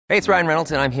Hey, it's Ryan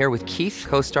Reynolds, and I'm here with Keith,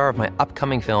 co-star of my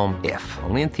upcoming film, If,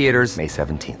 only in theaters May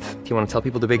 17th. Do you want to tell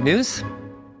people the big news?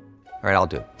 All right, I'll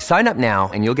do it. Sign up now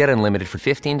and you'll get unlimited for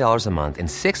 $15 a month and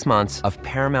 6 months of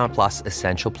Paramount Plus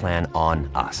Essential Plan on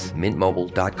us.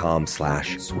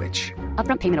 MintMobile.com/switch.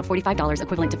 Upfront payment of $45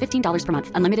 equivalent to $15 per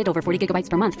month. Unlimited over 40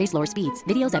 gigabytes per month. Face lower speeds.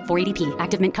 Videos at 480p.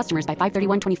 Active Mint customers by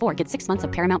 531.24 get 6 months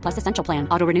of Paramount Plus Essential Plan.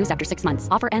 Auto renews after 6 months.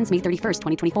 Offer ends May 31st,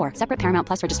 2024. Separate Paramount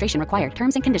Plus registration required.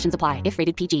 Terms and conditions apply if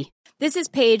rated PG. This is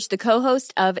Paige, the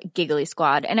co-host of Giggly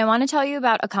Squad, and I want to tell you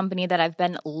about a company that I've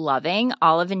been loving,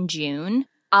 Olive & June.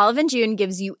 Olive & June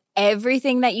gives you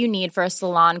everything that you need for a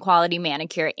salon-quality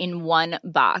manicure in one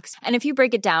box. And if you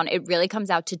break it down, it really comes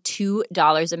out to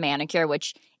 $2 a manicure,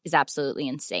 which is absolutely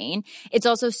insane. It's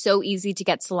also so easy to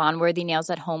get salon-worthy nails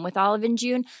at home with Olive &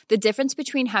 June. The difference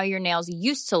between how your nails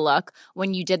used to look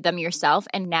when you did them yourself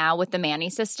and now with the Mani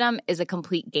system is a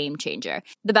complete game changer.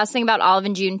 The best thing about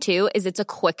Olive & June, too, is it's a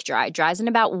quick dry. Dries in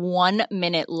about 1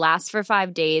 minute, lasts for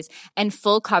 5 days, and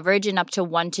full coverage in up to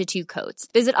 1 to 2 coats.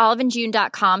 Visit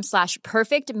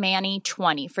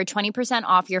oliveandjune.com/perfectmani20 for 20%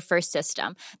 off your first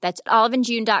system. That's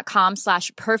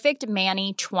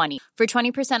oliveandjune.com/perfectmani20 for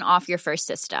 20% off your first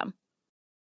system.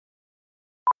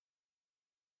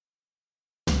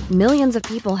 Millions of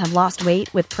people have lost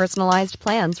weight with personalized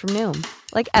plans from Noom.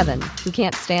 Like Evan, who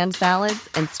can't stand salads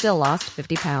and still lost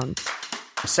 50 pounds.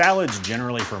 Salads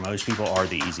generally for most people are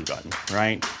the easy button,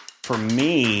 right? For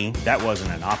me, that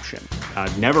wasn't an option. I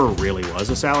never really was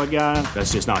a salad guy.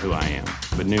 That's just not who I am.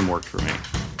 But Noom worked for me.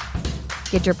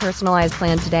 Get your personalized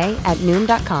plan today at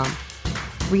Noom.com.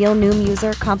 Real Noom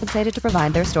user compensated to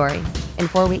provide their story. In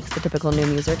 4 weeks, the typical Noom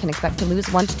user can expect to lose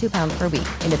 1 to 2 pounds per week.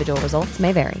 Individual results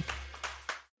may vary.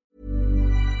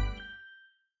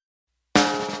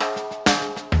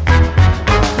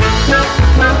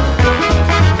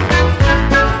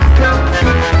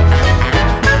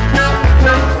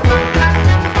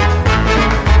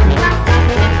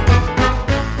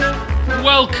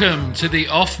 Welcome to the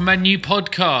Off Menu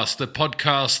Podcast, the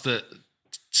podcast that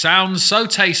sounds so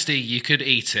tasty you could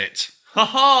eat it.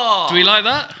 Ha-ha! Do we like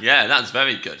that? Yeah, that's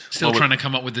very good. Still trying to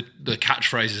come up with the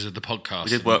catchphrases of the podcast. We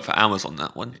did work for hours on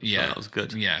that one. Yeah, so that was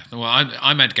good. Yeah. Well,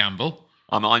 I'm Ed Gamble.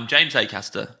 I'm James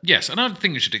Acaster. Yes, and I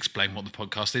think we should explain what the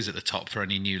podcast is at the top for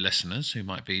any new listeners who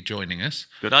might be joining us.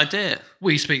 Good idea.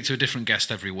 We speak to a different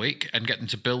guest every week and get them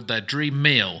to build their dream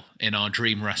meal in our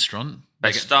dream restaurant.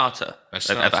 Best starter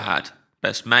they've ever had.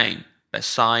 Best main,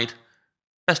 best side,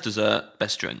 best dessert,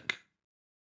 best drink.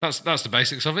 That's the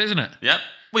basics of it, isn't it? Yep.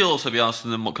 We'll also be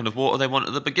asking them what kind of water they want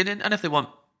at the beginning and if they want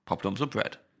poppadoms or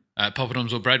bread.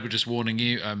 Poppadoms or bread, we're just warning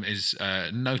you, is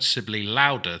noticeably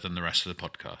louder than the rest of the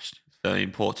podcast. Very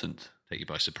important. Take you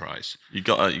by surprise. You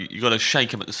got to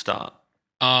shake them at the start.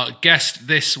 Our guest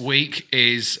this week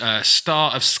is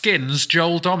star of Skins,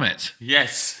 Joel Dommett.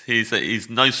 Yes, he's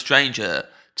no stranger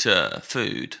to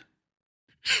food.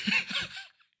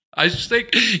 I just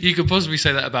think you could possibly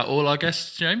say that about all our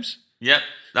guests, James. Yep,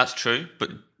 that's true.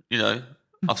 But,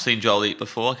 I've seen Joel eat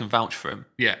before. I can vouch for him.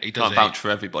 Yeah, he does. Can't vouch for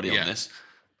everybody on this.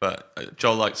 But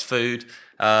Joel likes food.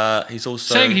 He's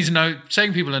also...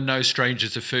 Saying people are no stranger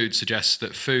to food suggests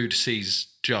that food sees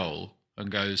Joel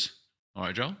and goes, all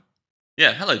right, Joel?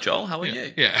 Yeah, hello, Joel. How are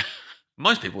you? Yeah.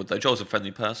 Most people would, though. Joel's a friendly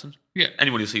person. Yeah.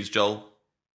 Anyone who sees Joel...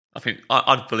 I think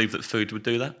I'd believe that food would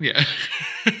do that. Yeah.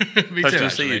 Me Pleasure too, to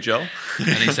see you, Joel. And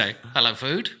he'd say, hello,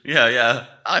 food. Yeah.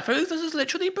 Hi, food. This is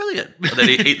literally brilliant. And then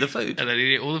he'd eat the food. And then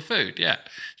he'd eat all the food, yeah.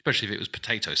 Especially if it was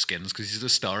potato skins, because he's the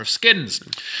star of Skins.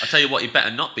 I tell you what, you better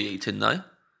not be eating, though.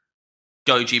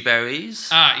 Goji berries.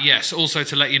 Yes. Also,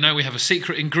 to let you know, we have a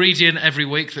secret ingredient every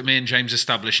week that me and James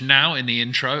establish now in the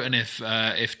intro. And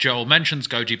if Joel mentions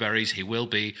goji berries, he will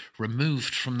be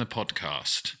removed from the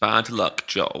podcast. Bad luck,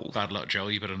 Joel. Bad luck,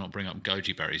 Joel. You better not bring up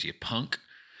goji berries, you punk.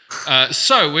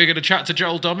 So we're going to chat to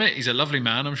Joel Dommett. He's a lovely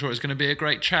man. I'm sure it's going to be a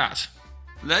great chat.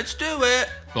 Let's do it.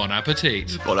 Bon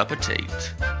appetit. Bon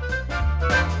appetit.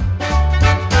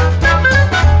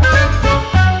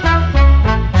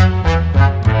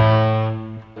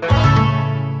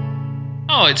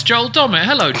 Oh, it's Joel Dommett.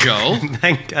 Hello, Joel.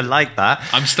 I like that.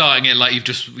 I'm starting it like you've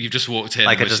just walked in.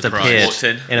 Like I just appeared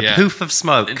in a poof of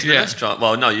smoke. Into the restaurant.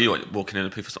 Well, no, you weren't walking in a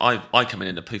poof of smoke. I come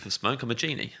in a poof of smoke. I'm a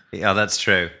genie. Yeah, that's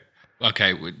true.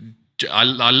 Okay, I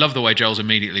love the way Joel's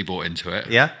immediately bought into it.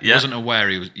 Yeah? He wasn't aware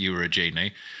you were a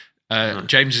genie.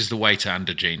 James is the waiter and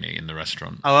a genie in the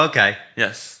restaurant. Oh, okay.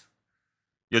 Yes.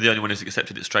 You're the only one who's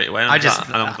accepted it straight away. And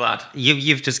I'm glad.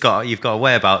 You've got a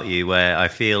way about you where I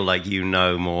feel like you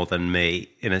know more than me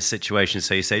in a situation.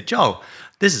 So you say, Joel,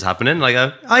 this is happening. And I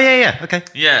go, oh yeah, okay.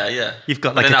 Yeah. You've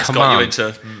got like a that's command. got you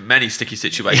into many sticky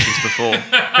situations before,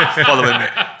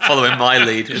 following my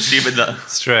lead, assuming that.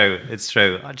 It's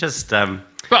true. I just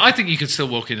But I think you could still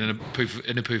walk in a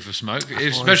poof of smoke,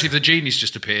 especially if the genie's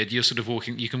just appeared. You're sort of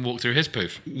walking. You can walk through his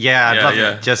poof. I'd love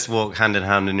to just walk hand in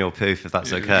hand in your poof if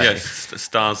that's okay. Yes,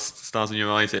 stars in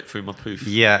your eyes, it through my poof.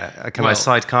 Yeah, can I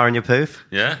sidecar in your poof?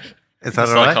 Yeah. Is that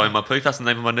all right? Sidecar in my poof. That's the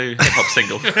name of my new hip hop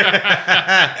single.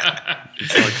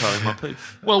 Sidecar in my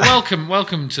poof. Well,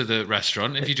 welcome to the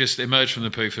restaurant. If you just emerge from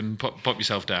the poof and pop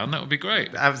yourself down, that would be great.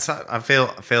 I feel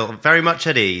very much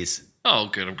at ease. Oh,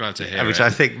 good. I'm glad to hear Which it. I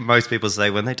think most people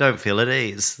say when they don't feel at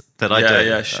ease. That I do.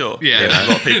 Yeah, sure. Yeah. You know, a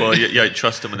lot of people, you don't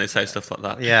trust them when they say stuff like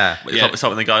that. Yeah. It's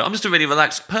like when they go, I'm just a really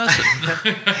relaxed person.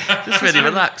 Just really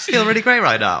relaxed. I feel really great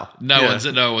right now. No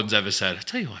one's ever said, I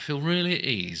tell you what, I feel really at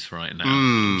ease right now.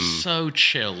 I'm so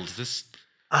chilled. It's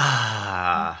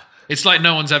like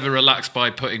no one's ever relaxed by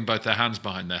putting both their hands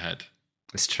behind their head.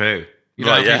 It's true. You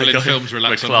know, how people in films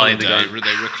relax on holiday.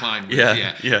 They recline.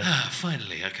 Yeah.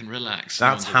 Finally, I can relax.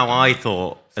 That's how I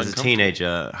thought as a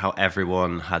teenager how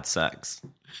everyone had sex.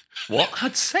 What?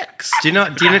 Had sex? Did you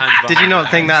not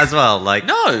think that as well? Like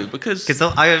no, because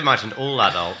I imagined all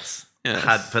adults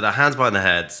had put their hands behind their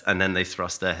heads and then they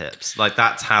thrust their hips. Like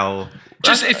that's how.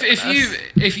 Just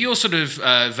if you're sort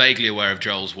of vaguely aware of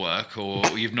Joel's work or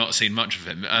you've not seen much of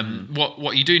him,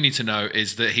 what you do need to know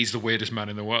is that he's the weirdest man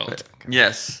in the world.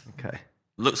 Yes. Okay.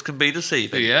 Looks can be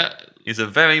deceiving. Yeah. He's a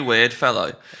very weird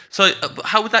fellow. So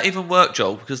how would that even work,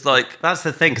 Joel? Because that's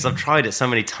the thing, because I've tried it so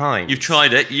many times. You've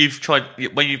tried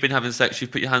it. When you've been having sex,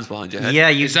 you've put your hands behind your head. Yeah.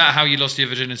 Is that how you lost your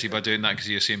virginity, by doing that because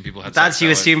you assume people had sex? That's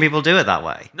you assume people do it that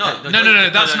way. No.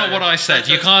 That's not what I said.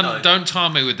 You can't. Don't tar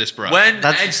me with this, bro. When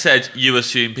Ed said you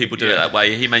assume people do it that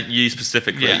way, he meant you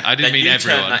specifically. Yeah, I didn't mean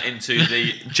everyone. Turn that into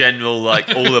the general,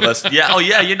 all of us. Yeah. Oh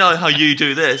yeah. You know how you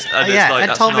do this. And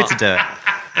Ed told me to do it.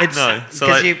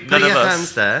 Because you put your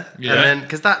hands there, and then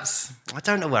because I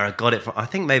don't know where I got it from. I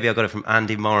think maybe I got it from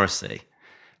Andy Morrissey.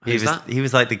 He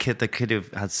was like the kid who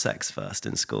had sex first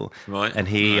in school, right? And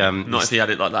he not if he had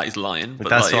it like that, he's lying. But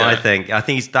that's what I think. I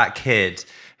think he's that kid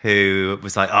who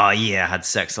was like, oh yeah, I had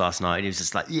sex last night. And he was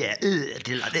just like, yeah, did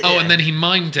it like this. Oh, and then he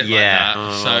mimed it like that.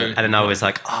 And then I was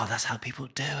like, oh, that's how people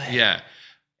do it. Yeah,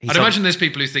 I'd imagine there's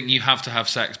people who think you have to have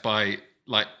sex by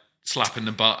slapping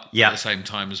the butt at the same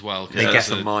time as well. They get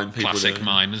some mime people. Classic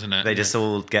mime, isn't it? They just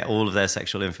all get all of their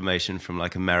sexual information from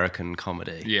American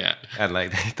comedy. Yeah. And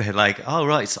they're like, oh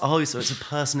right, so it's a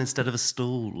person instead of a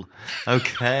stool.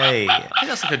 Okay. I think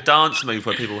that's like a dance move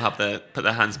where people put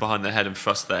their hands behind their head and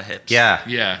thrust their hips. Yeah.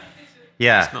 Yeah.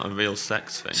 Yeah. It's not a real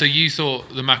sex thing. So you thought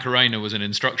the Macarena was an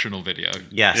instructional video?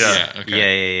 Yes. Yeah.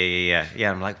 Okay. Yeah.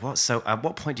 I'm like, what? So at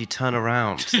what point do you turn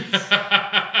around?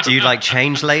 Do you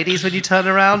change ladies when you turn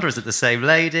around, or is it the same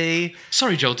lady?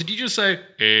 Sorry, Joel, did you just say,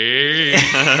 hey?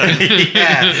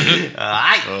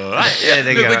 Yeah. All right. Yeah,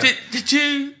 did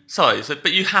you... Sorry,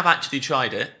 but you have actually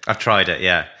tried it? I've tried it,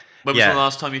 yeah. When was the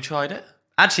last time you tried it?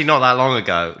 Actually, not that long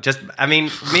ago. Me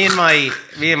and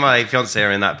my fiance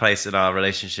are in that place in our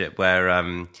relationship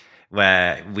where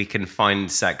we can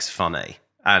find sex funny,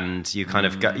 and you kind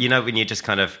of go, when you just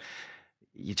kind of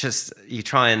you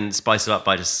try and spice it up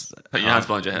by just putting your hands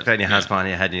behind your head, behind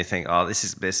your head, and you think, oh,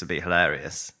 this would be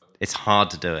hilarious. It's hard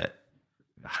to do it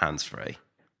hands free.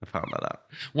 I found that out.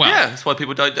 Well, yeah, that's why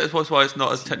people don't. That's why it's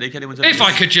not as technique anyone's ever If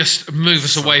I could just move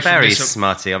us away from this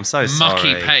smutty, I'm so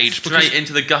mucky sorry. page. Straight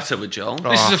into the gutter with Joel.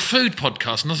 This is a food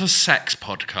podcast, not a sex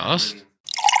podcast.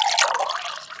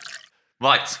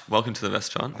 Right, welcome to the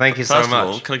restaurant. Thank you so much. First of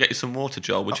all, can I get you some water,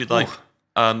 Joel? Would you like...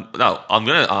 no, I'm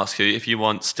going to ask you if you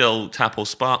want still, tap or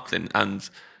sparkling. And,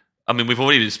 I mean, we've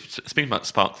already been speaking about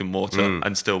sparkling water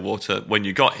and still water when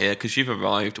you got here, because you've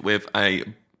arrived with a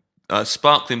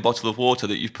sparkling bottle of water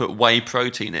that you've put whey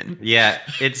protein in. Yeah,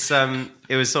 it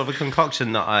was sort of a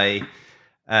concoction that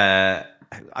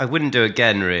I wouldn't do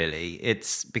again, really.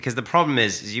 It's because the problem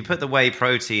is you put the whey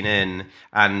protein in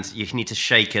and you need to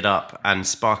shake it up, and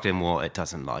sparkling water, it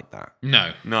doesn't like that.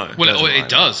 No. Well, it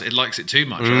does. It likes it too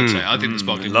much, I'd say. I think the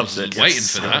sparkling loves water it. is waiting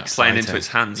for that. Playing into its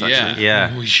hands, actually.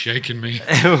 Yeah. Oh, he's shaking me.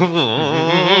 And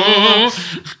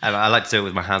I like to do it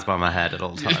with my hands behind my head at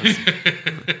all times.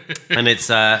 And it's,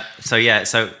 so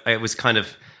it was kind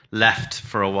of left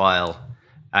for a while,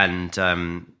 and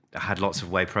had lots of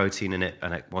whey protein in it,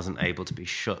 and it wasn't able to be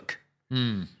shook.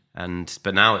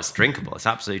 But now it's drinkable. It's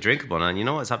absolutely drinkable, and you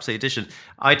know what? It's absolutely delicious.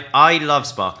 I love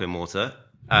sparkling water.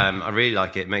 I really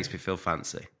like it. It makes me feel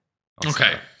fancy.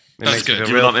 Okay, that's good.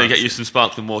 Do you want me to get you some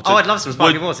sparkling water? Oh, I'd love some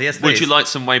sparkling water. Yes, please. Would you like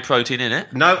some whey protein in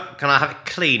it? No. Can I have it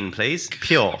clean, please?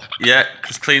 Pure. Yeah,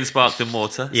 because clean sparkling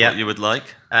water is what you would like.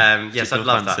 Yes, I'd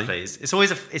love that, please. It's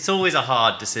always a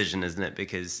hard decision, isn't it?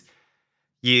 Because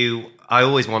I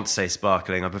always want to say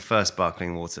sparkling. I prefer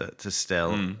sparkling water to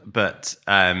still, but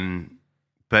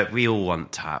we all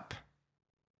want tap.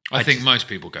 I think most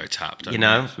people go tap, don't You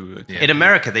know, Yeah. in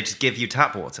America they just give you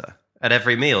tap water at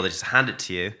every meal. They just hand it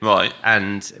to you, Right.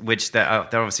 And which they're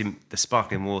obviously the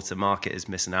sparkling water market is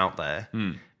missing out there.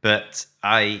 But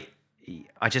I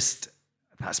just.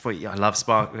 That's what I love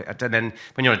sparkling. And then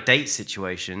when you're in a date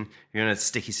situation, you're in a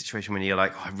sticky situation when you're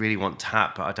like, I really want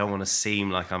tap, but I don't want to seem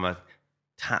like I'm a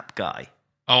tap guy.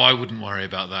 Oh, I wouldn't worry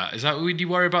about that. Is that? Would you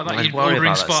worry about that? I'd You'd worry ordering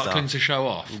about that sparkling stuff. to show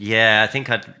off. Yeah, I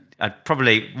think I'd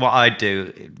probably, what I'd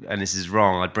do, and this is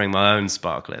wrong, I'd bring my own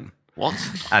sparkling. What?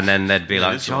 And then they'd be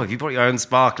like, it's Joe, wrong. have you brought your own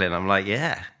sparkling? I'm like,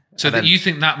 yeah. So And that then you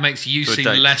think that makes you For a seem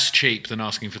date. less cheap than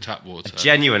asking for tap water?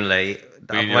 Genuinely,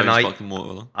 Really when sparkling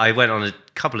water. I went on a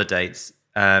couple of dates,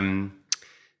 and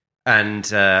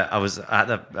I was at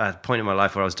a point in my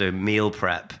life where I was doing meal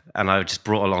prep, and I just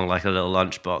brought along like a little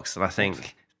lunchbox. And I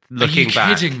think, looking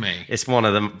back, kidding me? it's one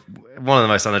of the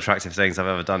most unattractive things I've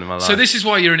ever done in my life. So this is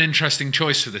why you're an interesting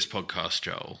choice for this podcast,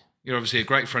 Joel. You're obviously a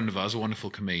great friend of ours, a wonderful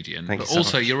comedian, Thank but you so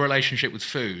also much. your relationship with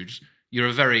food. You're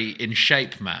a very in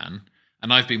shape man,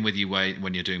 and I've been with you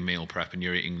when you're doing meal prep and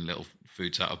you're eating little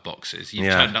foods out of boxes. You've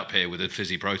Yeah. turned up here with a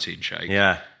fizzy protein shake.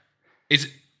 Yeah.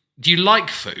 Do you like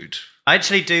food? I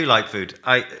actually do like food.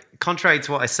 Contrary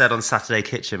to what I said on Saturday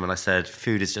Kitchen when I said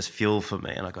food is just fuel for me,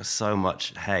 and I got so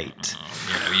much hate.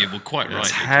 Oh, you were quite right.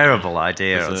 Terrible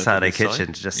idea Is on it Saturday a good sign?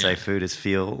 Kitchen to just say food is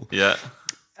fuel. Yeah.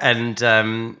 And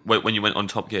Wait, when you went on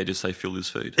Top Gear, just say fuel is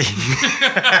food.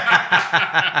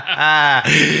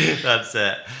 that's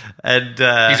it. And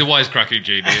He's a wisecracking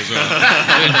genie as well.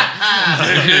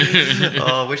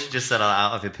 oh, we should just said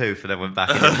out of your poof and then went back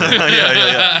in.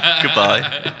 yeah.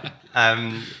 Goodbye.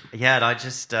 Yeah, and I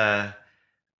just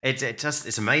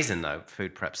it's amazing though,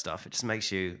 food prep stuff. It just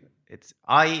makes you.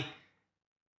 I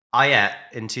ate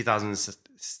in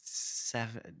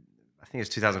 2007. I think it was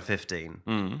 2015.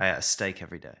 I ate a steak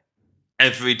every day.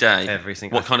 Every day. Every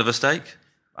single. What kind of a steak?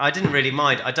 I didn't really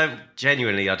mind. I don't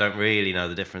really know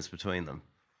the difference between them.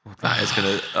 That is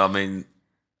gonna. I mean,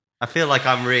 I feel like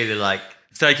I'm really like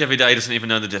steak every day doesn't even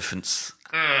know the difference.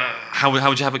 How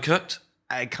would you have it cooked?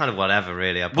 kind of whatever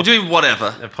really. What do you mean,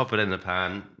 whatever? I pop it in the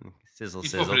pan, sizzle, You'd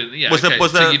sizzle. pop it in- yeah, Was there- okay,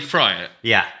 was so there- you'd fry it.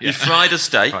 Yeah, You fried a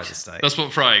steak, fried the steak. That's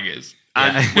what frying is.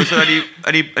 and was there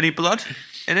any blood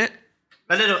in it?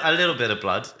 A little bit of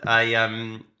blood.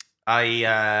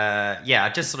 I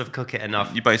just sort of cook it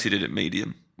enough. You basically did it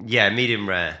medium. Yeah, medium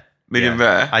rare. Medium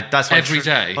Yeah. rare? That's what Every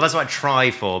day? Well, that's what I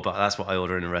try for, but that's what I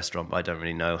order in a restaurant. But I don't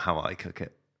really know how I cook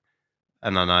it.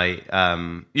 And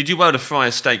then You do well to fry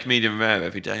a steak medium rare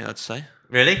every day, I'd say.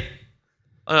 really.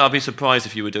 I'd be surprised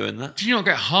if you were doing that. Do you not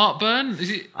get heartburn? Is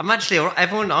it? I'm actually.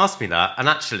 Everyone asked me that, and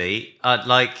actually,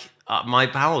 my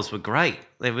bowels were great.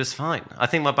 It was fine. I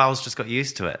think my bowels just got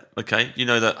used to it. Okay, you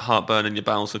know that heartburn and your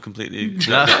bowels are completely.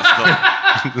 No.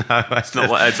 It's not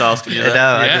what Ed's asking you. No,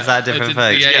 There. is that a different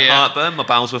thing? yeah. Get heartburn. My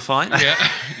bowels were fine. Yeah,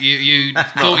 you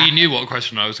thought you knew what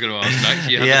question I was going to ask next.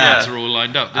 You had Yeah. the answer all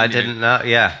lined up. I Didn't you? didn't know.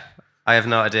 Yeah, I have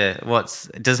no idea.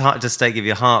 Does steak give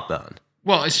you heartburn?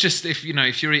 Well, it's just if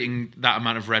you're eating that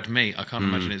amount of red meat, I can't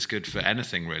imagine it's good for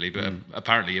anything really. But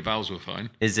apparently your bowels were fine.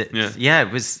 Is it? Yeah. Yeah.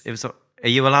 It was. Are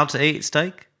you allowed to eat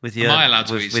steak with your? Am I allowed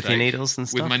to with, eat with steak? your needles and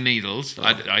stuff? With my needles,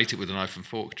 I eat it with a knife and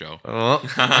fork, Joel. Oh.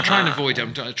 I try and avoid it.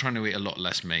 I'm trying to eat a lot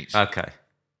less meat. Okay.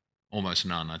 Almost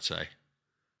none, I'd say.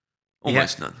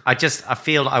 Almost Yeah. none. I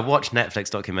feel I watch Netflix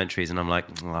documentaries and I'm like,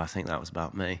 oh, I think that was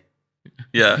about me.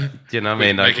 Yeah. Do you know what I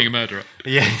mean? Making a murderer.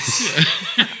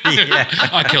 Yes. yeah.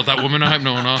 I killed that woman. I hope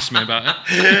no one asked me about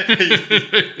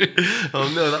it. Oh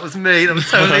no, that was me. That was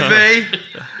totally me.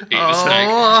 Eat a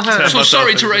steak. So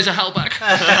sorry, Teresa Hellback.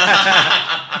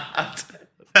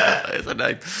 It's a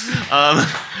name.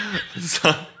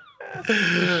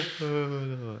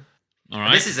 All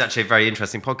right. This is actually a very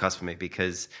interesting podcast for me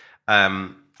because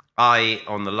I,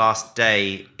 on the last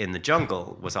day in the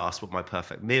jungle, was asked what my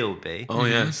perfect meal would be. Oh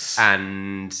yes.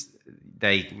 And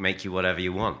they make you whatever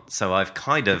you want. So I've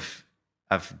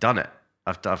done it.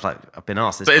 I've been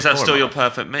asked this. But is that before still in your my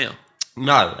life. perfect meal?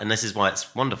 No, and this is why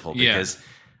it's wonderful Yeah. because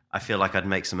I feel like I'd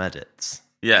make some edits.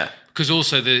 Yeah. Because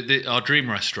also our dream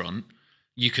restaurant,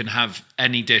 you can have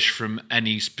any dish from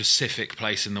any specific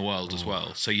place in the world as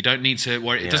well. So you don't need to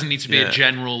worry. It doesn't need to be Yeah. a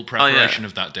general preparation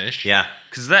of that dish. Yeah,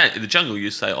 Because there in the jungle, you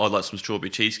say, "Oh, I'd like some strawberry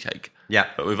cheesecake." yeah.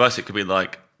 But with us, it could be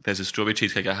like, "There's a strawberry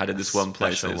cheesecake I had in this one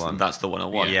place, special one. and that's the one I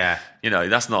want." Yeah. You know,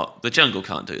 that's not the jungle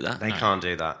can't do that. They can't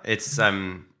do that. It's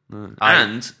And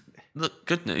Look,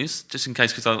 good news, just in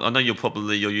case, because I know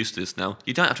you're used to this now.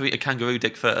 You don't have to eat a kangaroo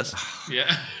dick first.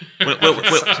 Yeah. We're not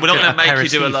going to make you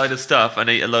do a Aperitif. load of stuff and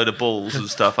eat a load of balls and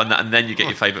stuff, and then you get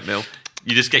your favourite meal.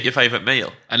 You just get your favourite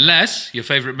meal. Unless your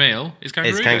favourite meal is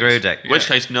kangaroo It's kangaroo dicks. dick. In which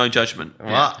case, no judgment.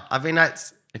 What? I mean,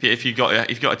 that's... If you got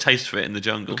a taste for it in the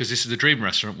jungle. Because this is the dream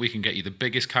restaurant, we can get you the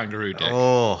biggest kangaroo dick.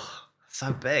 Oh,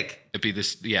 so big. It'd be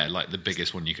this, like the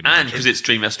biggest one you can And imagine. because it's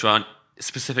Dream Restaurant,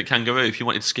 specific kangaroo. If you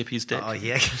wanted Skippy's dick, Oh,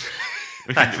 yeah.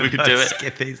 we could do it.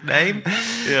 Skippy's name.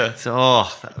 Yeah. So,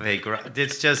 that'd be great.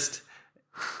 It's just...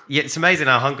 Yeah, it's amazing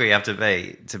how hungry you have to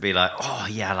be like, oh,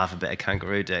 yeah, I'll have a bit of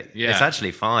kangaroo dick. Yeah. It's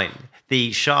actually fine.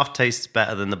 The shaft tastes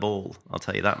better than the ball. I'll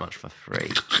tell you that much for free.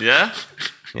 Yeah?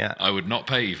 Yeah. I would not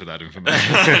pay you for that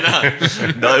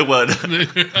information. No one.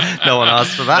 No one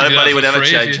asked for that. Nobody for would ever free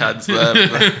if change you- hands there.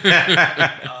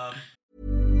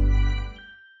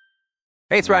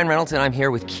 Hey, it's Ryan Reynolds, and I'm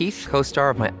here with Keith, co-star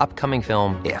of my upcoming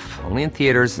film, If, only in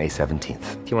theaters May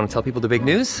 17th. Do you want to tell people the big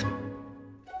news?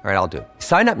 All right, I'll do it.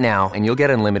 Sign up now and you'll get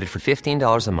unlimited for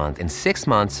 $15 a month and 6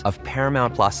 months of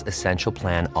Paramount Plus Essential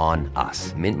Plan on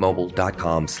us.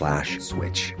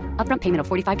 MintMobile.com/switch. Upfront payment of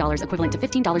 $45 equivalent to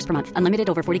 $15 per month. Unlimited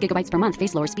over 40 gigabytes per month.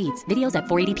 Face lower speeds. Videos at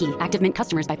 480p. Active Mint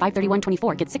customers by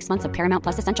 531.24 get 6 months of Paramount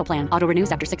Plus Essential Plan. Auto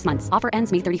renews after 6 months. Offer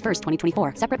ends May 31st,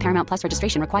 2024. Separate Paramount Plus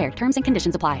registration required. Terms and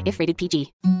conditions apply if rated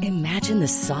PG. Imagine the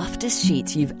softest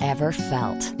sheets you've ever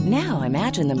felt. Now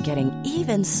imagine them getting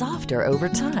even softer over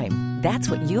time.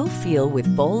 That's what you'll feel with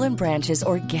Boll & Branch's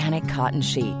organic cotton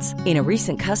sheets. In a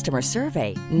recent customer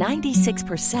survey,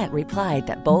 96% replied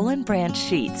that Boll & Branch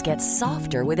sheets get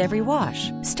softer with every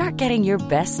wash. Start getting your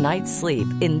best night's sleep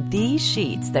in these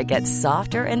sheets that get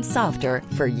softer and softer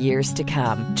for years to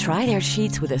come. Try their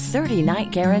sheets with a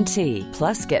 30-night guarantee.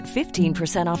 Plus, get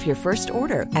 15% off your first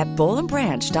order at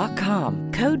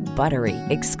bollandbranch.com. Code BUTTERY.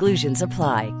 Exclusions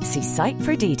apply. See site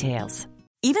for details.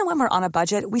 Even when we're on a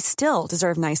budget, we still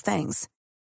deserve nice things.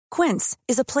 Quince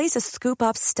is a place to scoop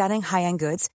up stunning high-end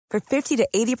goods for 50 to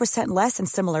 80% less than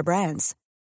similar brands.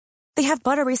 They have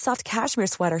buttery soft cashmere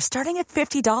sweaters starting at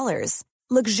 $50,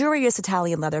 luxurious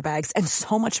Italian leather bags, and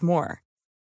so much more.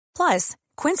 Plus,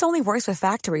 Quince only works with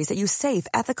factories that use safe,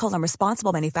 ethical, and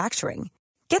responsible manufacturing.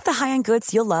 Get the high-end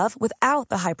goods you'll love without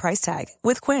the high price tag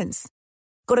with Quince.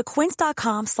 Go to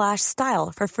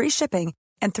quince.com/style for free shipping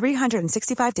and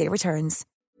 365-day returns.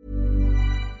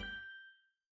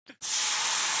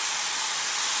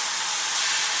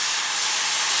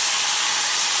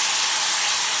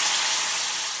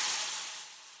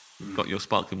 Got your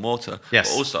sparkling water.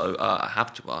 Yes. But also, I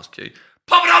have to ask you,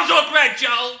 poppadoms on bread,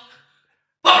 Joel!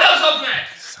 Poppadoms on bread!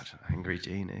 Such an angry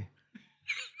genie.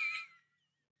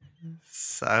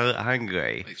 So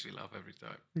angry. Makes me laugh every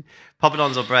time.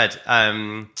 Poppadons or bread?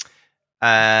 I'm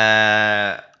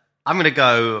going to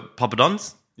go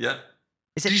poppadons. Yeah.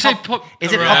 Is Did you say pop?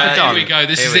 Is it Right, poppadon? Here we go.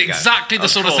 This Here is we go. exactly the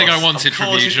sort of thing I wanted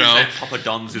from you, Joel.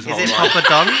 Poppadoms Is is whole it life.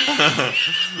 poppadon?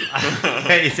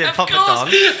 Is it Of course. poppadon?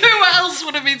 Who else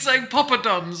would have been saying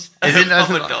poppadoms? Is it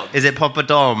Poppadom. Is it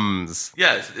poppadoms?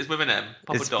 Yeah, it's with an M.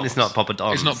 Poppadoms. It's not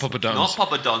poppadons. It's not poppadoms. Not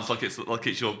poppadons like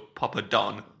it's your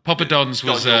poppadon. Poppadons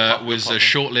was Don, your was Papa. a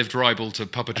short-lived rival to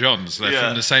Papa John's. They're Yeah.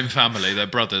 from the same family. They're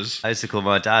brothers. I used to call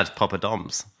my dad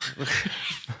poppadoms.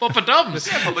 Poppadoms.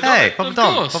 Hey, Of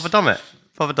poppadom. course. Poppadom it.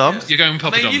 Poppadoms. You're going I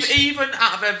poppadoms. mean, you've even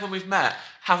out of everyone we've met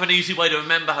have an easy way to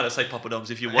remember how to say poppadoms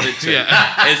if you wanted to.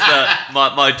 Yeah. Is that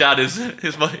my dad is my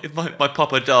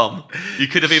poppadom. You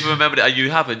could have even remembered it, and you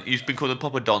haven't. You've been calling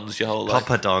them poppadons your whole life.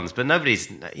 Poppadons, but nobody's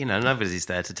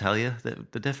there to tell you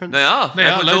the difference. They are. They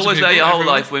are. Everyone's Loads of always there people, your whole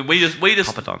everyone. life. When we just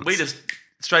Poppadons.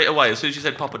 straight away as soon as you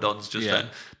said poppadons, just Yeah. then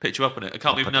picked you up on it. I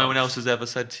can't believe no one else has ever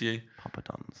said to you.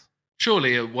 Poppadons.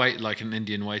 Surely a wait like an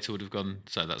Indian waiter would have gone.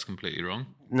 So that's completely wrong.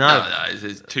 No.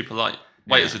 It's too polite.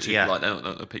 Waiters are too Yeah. polite. They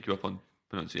don't pick you up on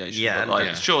pronunciation. Yeah, but like,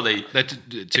 yeah. surely. They're too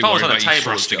If I was worried on a about you table,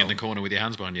 thrusting in Joel. the corner with your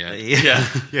hands behind your head. Yeah,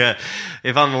 yeah.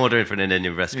 If I'm ordering for an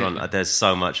Indian restaurant, there's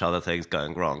so much other things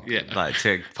going wrong. Yeah. Like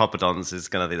poppadons is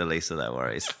going to be the least of their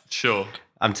worries. Sure.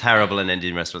 I'm terrible in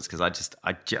Indian restaurants because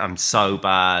I'm so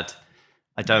bad.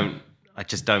 I've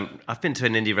been to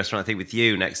an Indian restaurant I think with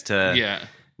you next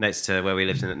to where we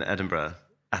lived in Edinburgh,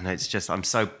 and it's just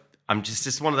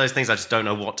it's one of those things I just don't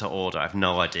know what to order. I have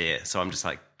no idea, so I'm just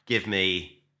like, give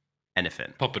me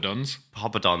anything. Poppadons.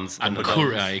 Poppadons And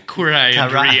poppadons. Kurai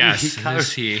and Kurai. Rias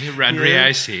is here. And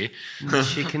Rias here.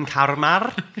 Chicken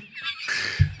caramel,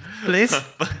 please.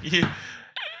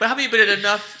 But haven't you been in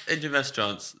enough Indian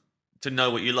restaurants to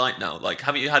know what you like now? Like,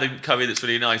 haven't you had a curry that's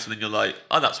really nice and then you're like,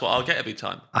 oh, that's what I'll get every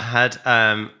time? I had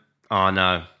oh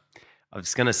no, I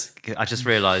just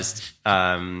realised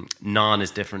naan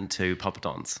is different to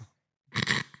poppadons.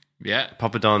 Yeah.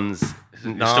 Poppadoms.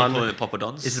 You're still calling it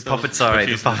poppadoms? It's sorry,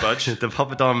 the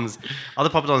poppadoms. Are the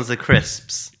poppadoms the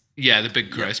crisps? Yeah, the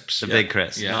big crisps. The big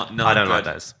crisps. Yeah. I don't like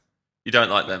those. You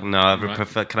don't like them? No, I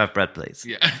prefer. Can I have bread, please?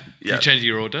 Yeah. You change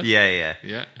your order? Yeah.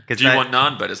 Do you want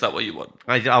naan bread? Is that what you want?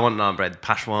 I want naan bread,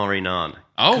 Peshwari naan.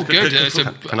 Oh, good.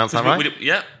 Pronounce that right?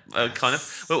 Kind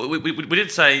of. Well, we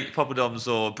did say poppadoms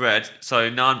or bread,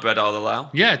 so naan bread I'll allow.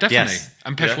 Yeah, definitely. Yes.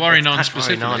 And Peshwari naan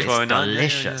specifically. Naan is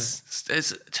delicious.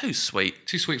 It's too sweet.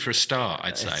 Too sweet for a start,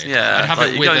 I'd say. Yeah, I'd have like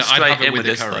it you're with going straight in with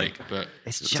the this curry. thing. But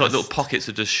It's like little pockets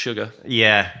of just sugar.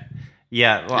 Yeah.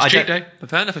 Well, it's cheat day. But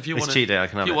fair enough, if you want it. It's cheat day, I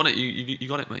can have it. If you want it, you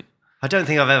got it, mate. I don't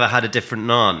think I've ever had a different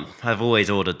naan. I've always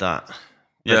ordered that.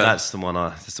 But that's the one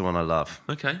I love.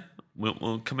 Okay.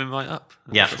 We'll come in right up.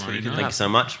 Yeah, thank you so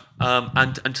much.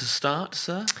 And to start,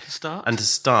 sir, And to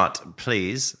start,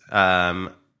 please, I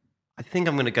think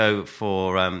I'm going to go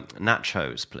for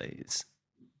nachos, please.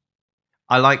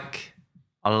 I like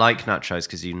nachos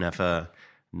because you never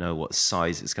know what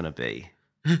size it's going to be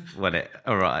when it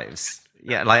arrives.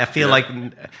 Yeah, like I feel like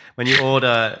when you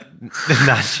order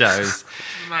nachos,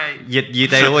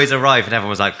 they always arrive and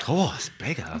everyone's like, "Oh, it's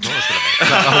bigger." I thought it was going to be.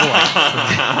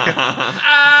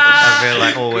 I feel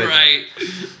like always. Great.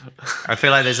 I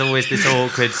feel like there's always this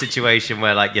awkward situation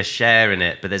where like you're sharing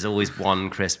it, but there's always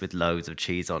one crisp with loads of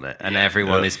cheese on it, and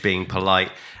everyone is being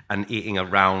polite and eating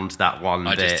around that one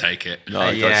bit. I just take it. No,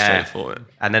 I go straight for it.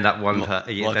 And then that one, then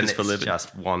it's for it's living.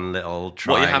 just one little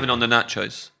try. What are you having on the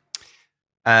nachos?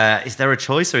 Is there a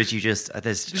choice, or is you just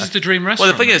there's? This is the dream Well,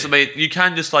 restaurant. the thing is, I mean, you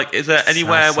can just like, is there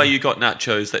anywhere where you got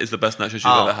nachos that is the best nachos you've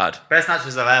ever had? Best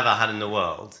nachos I've ever had in the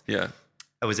world. Yeah.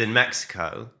 I was in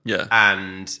Mexico. Yeah.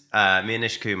 And me and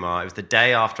Nish Kumar, it was the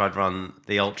day after I'd run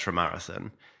the ultra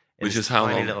marathon. Which is how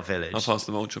long? Little village. How fast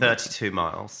the ultra? 32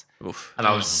 miles. Oof. And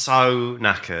I was so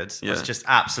knackered. I was Yeah. just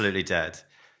absolutely dead.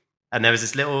 And there was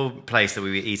this little place that we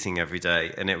were eating every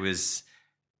day, and it was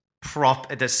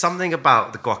there's something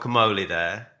about the guacamole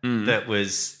there that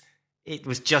was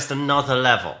just another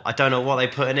level. I don't know what they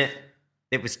put in it.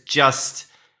 It was just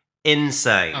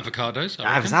insane. Avocados.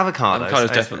 It was avocados.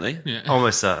 Avocados, definitely. Yeah.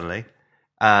 Almost certainly.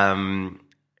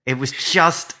 It was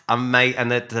just amazing. And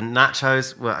the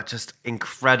nachos were just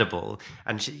incredible.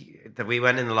 And we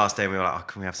went in the last day and we were like, "Oh,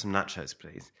 can we have some nachos,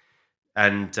 please?"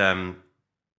 And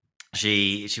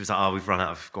she was like, "Oh, we've run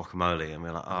out of guacamole." And we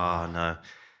were like, "Oh, no."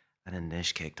 And then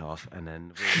Nish kicked off, and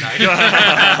then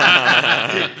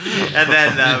and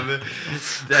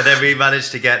then we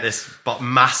managed to get this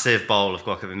massive bowl of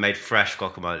guacamole, made fresh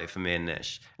guacamole for me and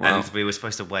Nish. Wow. And we were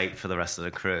supposed to wait for the rest of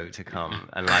the crew to come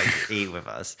and like eat with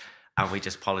us. And we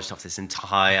just polished off this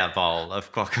entire bowl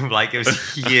of guacamole. Like, it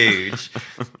was huge.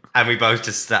 And we both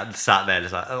just sat there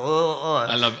just like, oh.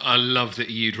 I love that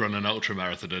you'd run an ultra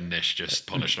marathon and Nish just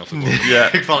polished off the guacamole.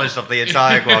 Yeah. Polished off the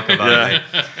entire guacamole.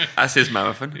 That's his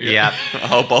marathon. Yeah. A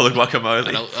whole bowl of guacamole.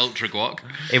 An ultra guac.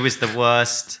 It was the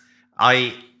worst.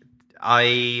 I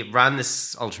ran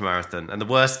this ultra marathon, and the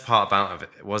worst part about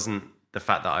it wasn't the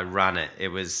fact that I ran it. It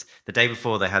was the day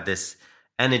before they had this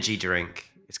energy drink.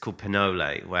 It's called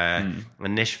Pinole, where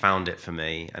Nish found it for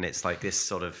me, and it's like this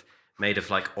sort of made of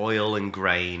like oil and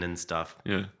grain and stuff.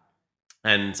 Yeah.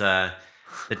 And the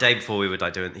day before we were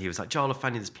like doing, he was like, "Joel, I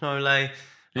found you this Pinole." I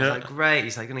was like, "Great."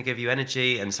 He's like, "Going to give you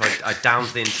energy," and so I downed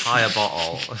the entire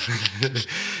bottle,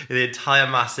 the entire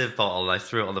massive bottle, and I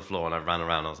threw it on the floor, and I ran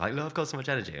around. I was like, "Look, I've got so much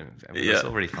energy." And it was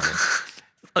all really funny.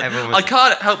 I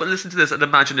can't help but listen to this and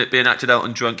imagine it being acted out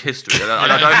on Drunk History, and I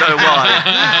don't know why.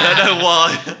 I don't know why.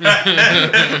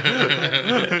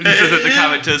 He says that the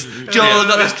characters, "Joel, I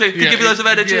got this drink to give you loads of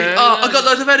energy." Yeah. Oh, I got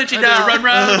loads of energy now. Run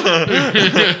round.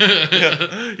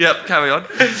 Yep, carry on.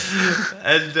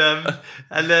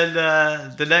 And then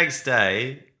the next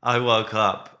day, I woke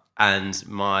up and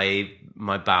my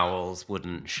bowels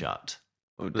wouldn't shut.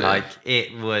 Oh, dear. Like,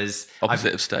 it was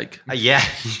Opposite of steak. Yeah.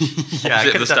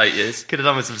 Opposite of the steak is. Could have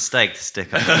done with some steak to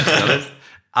stick on, to be honest.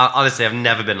 Honestly, I've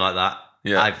never been like that.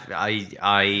 Yeah.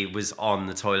 I was on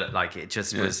the toilet, like, it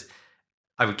just was.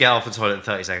 I would get off the toilet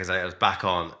 30 seconds later, I was back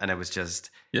on, and it was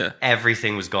just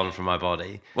everything was gone from my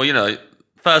body. Well, you know,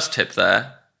 first tip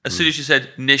there. As soon as you said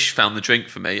Nish found the drink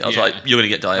for me, I was like, "You're going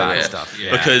to get diarrhea." Bad stuff.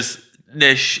 Yeah. Because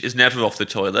Nish is never off the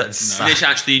toilet. Nish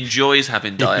actually enjoys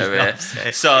having diarrhea.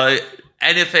 So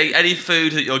any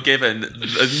food that you're given,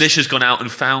 Nish has gone out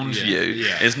and found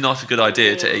is not a good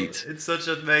idea to eat. It's such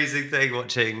an amazing thing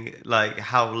watching like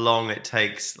how long it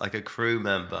takes like a crew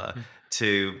member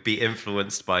to be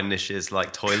influenced by Nish's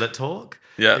like toilet talk.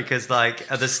 Yeah. Because like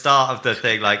at the start of the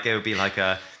thing, like it would be like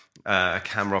a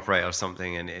camera operator or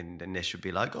something, and Nish would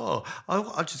be like, "Oh,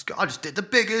 I just did the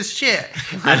biggest shit,"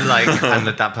 and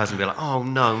that person would be like, "Oh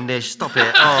no, Nish, stop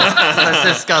it! Oh,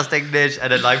 that's disgusting, Nish."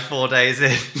 And then 4 days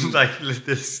in,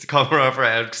 this camera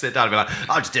operator would sit down and be like,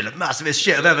 "I just did the massivest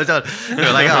shit I've ever done." And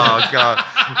we're like, "Oh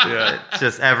god,"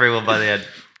 just everyone by the end.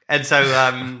 And so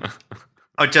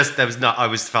I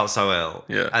felt so ill,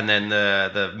 and then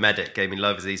the medic gave me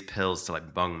loads of these pills to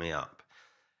bung me up.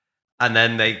 And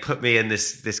then they put me in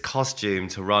this costume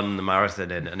to run the marathon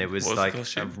in, and it was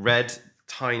a red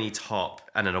tiny top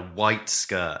and then a white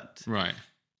skirt. Right.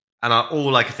 And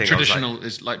all I could think traditional of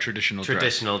is like traditional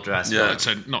dress. Yeah.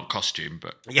 So not costume,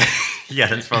 but yeah,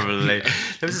 that's probably. There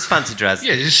was this fancy dress.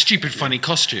 Yeah, it's a stupid, funny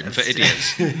costume for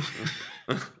idiots.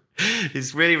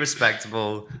 It's really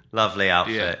respectable, lovely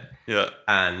outfit. Yeah.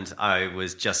 And I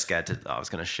was just scared that I was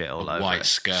going to shit all over white it.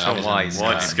 skirt. A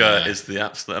white skirt is the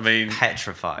absolute. I mean,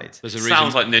 petrified. There's a reason.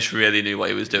 Sounds like Nish really knew what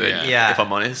he was doing. Yeah. If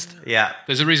I'm honest. Yeah.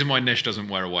 There's a reason why Nish doesn't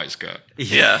wear a white skirt.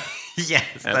 Yeah.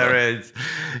 Yes, there is.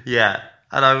 Yeah.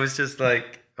 And I was just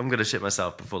like, I'm going to shit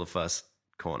myself before the first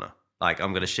corner. I'm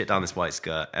going to shit down this white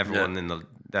skirt. Everyone in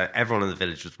the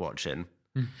village was watching.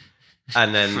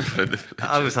 And then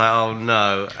I was like, oh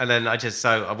no. And then I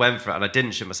went for it, and I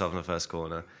didn't shit myself in the first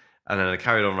corner. And then I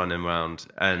carried on running around,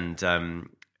 and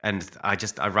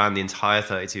I ran the entire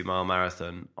 32-mile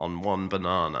marathon on one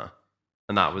banana,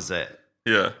 and that was it.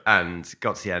 Yeah. And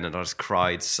got to the end, and I just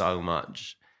cried so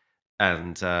much.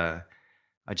 And I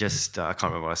can't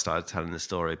remember when I started telling the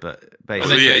story, but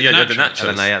basically, the nachos.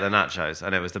 And then I ate the nachos,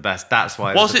 and it was the best. That's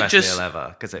why it was the best meal ever,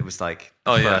 because it was the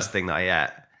first thing that I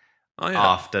ate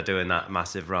after doing that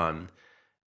massive run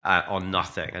on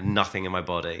nothing in my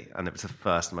body, and it was the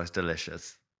first most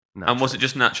delicious. Nachos. And was it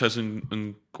just nachos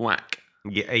and guac?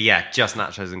 Yeah, just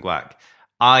nachos and guac.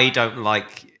 I don't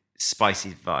like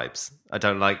spicy vibes. I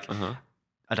don't like.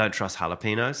 I don't trust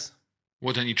jalapenos.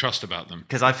 What don't you trust about them?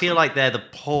 Because I feel like they're the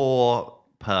poor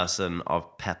person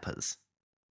of peppers.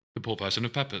 The poor person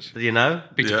of peppers. You know?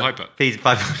 Peter Piper. Peter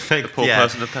Piper. The poor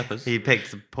person of peppers. He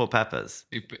picked the poor peppers.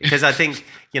 Because I think,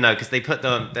 because they put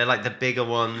them, they're like the bigger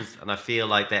ones, and I feel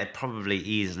like they're probably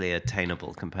easily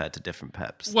attainable compared to different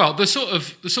peps. Well, the sort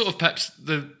of peps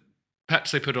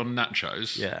they put on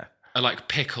nachos are like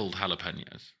pickled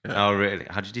jalapenos. Yeah. Oh, really?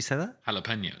 How did you say that?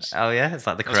 Jalapenos. Oh, yeah? Is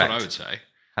that the correct? That's what I would say.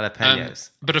 Jalapenos.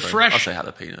 But a fresh... I'll say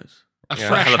jalapenos. A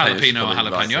fresh jalapeno or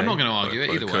jalapeno. I'm not going to argue it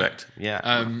either way. Correct. Yeah.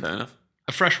 Fair enough.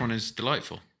 A fresh one is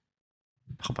delightful.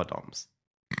 Poppadoms.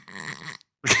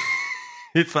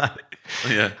 It's like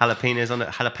jalapenos on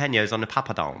the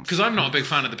poppadoms. Because I'm not a big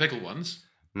fan of the pickled ones.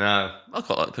 No, I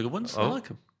quite like the pickled ones. I like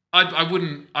them. I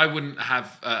wouldn't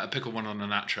have a pickled one on a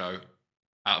nacho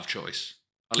out of choice.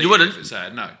 You wouldn't? If it's there.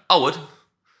 No, I would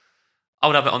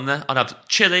have it on there. I'd have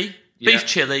chili, beef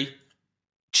chili,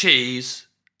 cheese,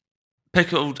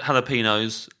 pickled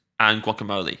jalapenos, and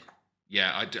guacamole.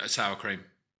 Yeah, sour cream.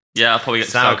 Yeah, I'll probably get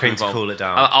sour cream to cool it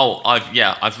down.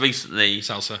 I've recently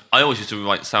salsa. I always used to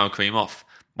write sour cream off.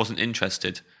 Wasn't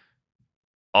interested.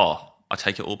 I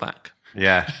take it all back.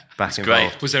 Yeah, back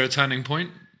involved. Great. Was there a turning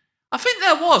point? I think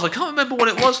there was. I can't remember what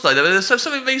it was though. There was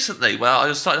something recently where I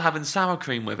just started having sour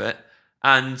cream with it,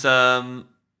 and it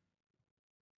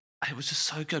was just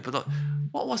so good. But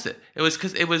what was it? It was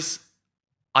because it was.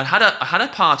 I had a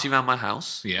party around my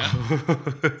house. Yeah.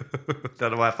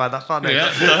 Don't know why I find that funny.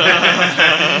 Yeah.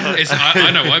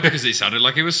 I know why, because it sounded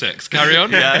like he was 6. Carry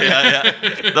on.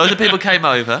 Yeah. Loads of people came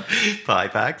over. Pie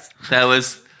packs. There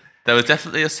was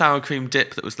definitely a sour cream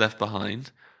dip that was left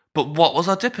behind. But what was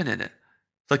I dipping in it?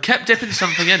 So I kept dipping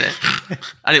something in it,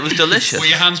 and it was delicious. Were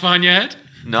your hands behind your head?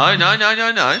 No.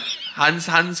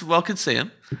 Hands, well, I could see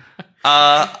them.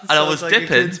 And I was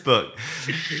dipping. Book.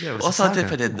 What's I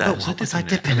dipping in there? What was I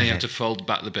dipping in? And then you have to fold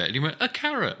back the bit, and you went, a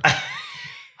carrot.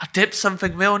 I dipped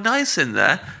something real nice in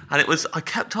there, and I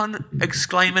kept on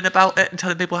exclaiming about it and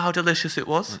telling people how delicious it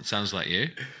was. That sounds like you.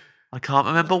 I can't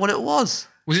remember what it was.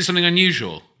 Was it something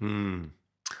unusual? I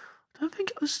don't think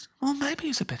it was. Well, maybe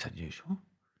it's a bit unusual.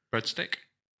 Breadstick?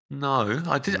 No,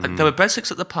 I did. There were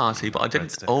breadsticks at the party, but I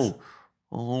didn't.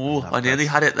 I nearly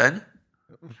had it then.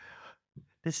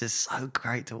 This is so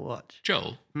great to watch.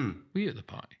 Joel, were you at the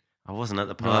party? I wasn't at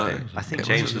the party. No, I think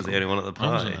James was the only one at the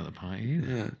party. I wasn't at the party either.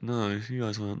 Yeah, no, you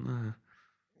guys weren't there.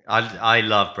 I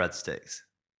love breadsticks.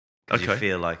 Okay. You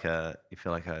feel like a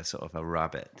sort of a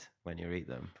rabbit when you eat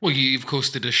them. Well, you of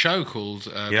course did a show called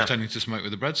Pretending to Smoke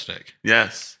with a Breadstick.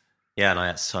 Yes. Yeah, and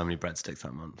I ate so many breadsticks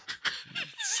that month.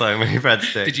 So many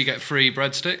breadsticks. Did you get free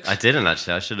breadsticks? I didn't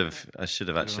actually. I should have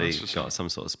actually that's got some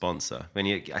sort of sponsor.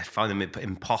 I find them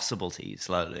impossible to eat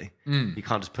slowly. You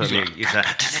can't just put them.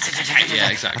 Yeah,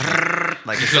 exactly.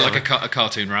 Like You feel like a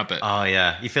cartoon rabbit. Oh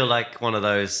yeah, you feel like one of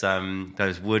those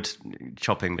wood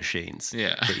chopping machines.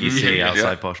 Yeah. that you see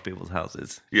outside posh people's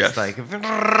houses. Yes. It's like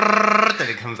then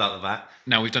it comes out the back.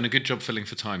 Now, we've done a good job filling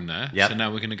for time there. Yep. So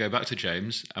now we're going to go back to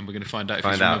James and we're going to find out if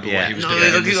Find he's out, remember yeah. what he was No,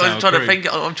 doing. in the sour I'm trying to cream. think.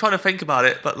 I'm trying to think about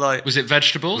it, but like, Was it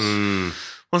vegetables?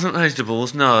 wasn't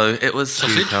vegetables. No, it was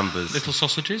Cucumbers. Little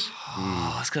sausages?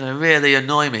 Oh, it's going to really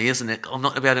annoy me, isn't it? I'm not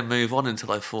going to be able to move on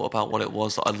until I thought about what it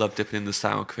was that I loved dipping in the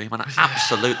sour cream, and I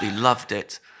absolutely loved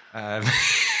it. And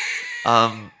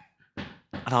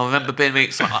I remember being really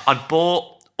excited. I'd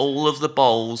bought all of the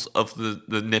bowls of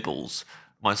the nibbles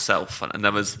myself, and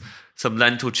there was some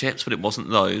lentil chips, but it wasn't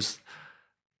those.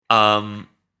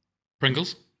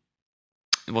 Pringles?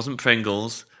 It wasn't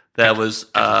Pringles. There was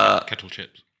Kettle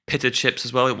chips. pita chips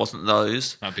as well. It wasn't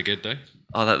those. That'd be good, though.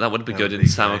 Oh, that would be That good would in be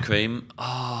sour great. cream.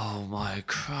 Oh my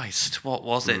Christ, what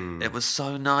was it? It was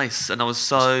so nice, and I was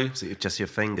so Just your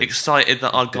fingers. excited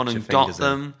that I'd gone Dipped and your got fingers in.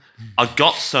 them. I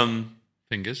got some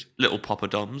Fingers. little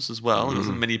poppadoms as well. It was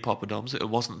some mini poppadoms. It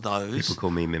wasn't those. People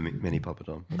call me mini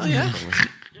poppadom. Oh yeah.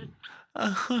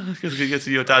 Because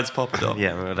your dad's poppadom.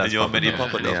 Yeah, my dad's and you're a mini poppadom.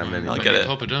 poppadom. Yeah, mini I get it.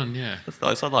 Papa done, yeah. That's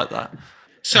nice. I like that.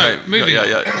 So, moving on.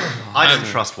 I don't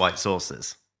trust white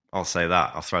sauces. I'll say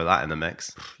that. I'll throw that in the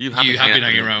mix. You have You have been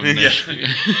hanging around this.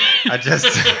 I just,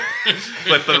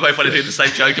 Wait, funny doing the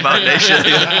same joke about this.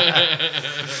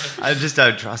 I just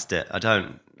don't trust it. I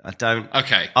don't.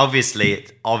 Okay.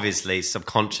 Obviously,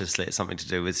 subconsciously, it's something to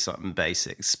do with some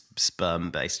basic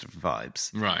sperm-based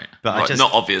vibes. Right. But Right,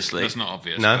 not obviously. That's not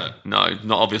obvious. No? But No,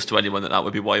 not obvious to anyone that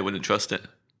would be why you wouldn't trust it.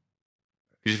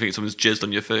 Because you think someone's jizzed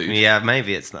on your food. Yeah,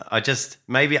 maybe it's not. I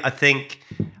think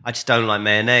I just don't like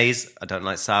mayonnaise. I don't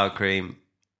like sour cream.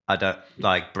 I don't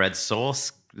like bread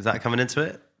sauce. Is that coming into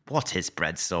it? What is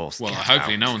bread sauce? Well, Get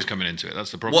hopefully out. no one's coming into it. That's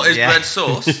the problem. What is Yeah. bread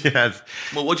sauce? Yes.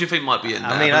 Well, what do you think might be in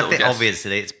there? I mean, Have a I little think guess.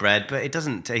 obviously it's bread, but it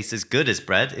doesn't taste as good as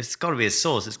bread. It's got to be a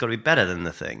sauce. It's got to be better than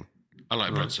the thing. I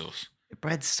like bread sauce.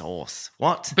 Bread sauce.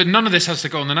 What? But none of this has to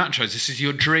go on the nachos. This is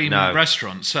your dream No.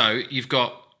 restaurant. So you've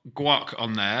got guac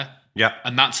on there, Yeah.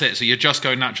 and that's it. So you're just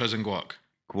going nachos and guac.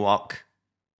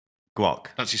 Guac.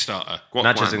 That's your starter.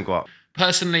 Nachos and guac.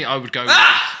 Personally, I would go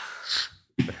Oh,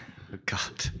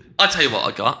 God. I'll tell you what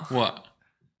I got. what?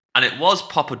 And it was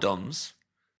poppadoms,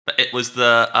 but it was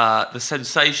the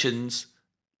Sensations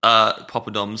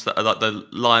poppadoms that are like the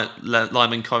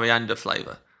lime and coriander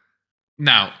flavour.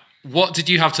 Now, what did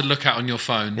you have to look at on your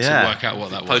phone to Yeah. work out what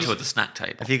that Photo was? of the snack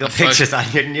table. Have you got A photo- pictures? I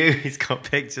knew he's got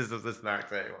pictures of the snack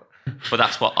table. But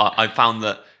that's what I found,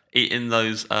 that eating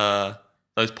those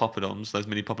poppadoms, those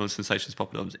mini poppadom Sensations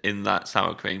poppadoms in that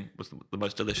sour cream was the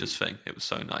most delicious thing. It was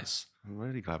so nice. I'm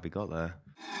really glad we got there.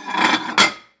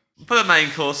 For the main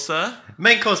course, sir.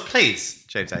 Main course, please,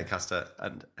 James Acaster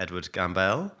and Edward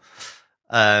Gambale.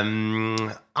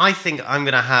 I think I'm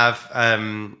going to have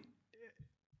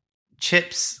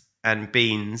chips and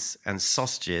beans and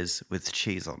sausages with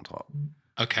cheese on top.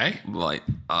 Okay. Right.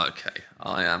 Okay.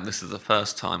 I am. This is the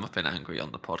first time I've been angry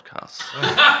on the podcast.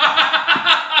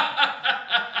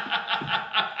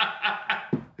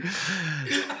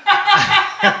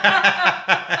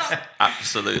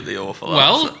 Absolutely awful.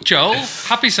 Well, answer. Joel,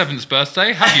 happy 7th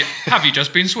birthday. Have you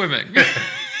just been swimming?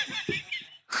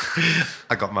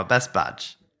 I got my best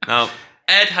badge. Now,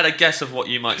 Ed had a guess of what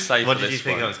you might say. What for did you this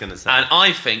think one. I was going to say? And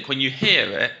I think when you hear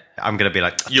it, I'm going to be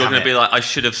like, you're "Damn going to be it." like, I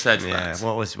should have said Yeah. that.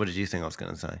 What did you think I was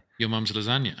going to say? Your mum's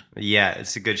lasagna. Yeah,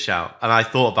 it's a good shout. And I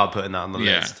thought about putting that on the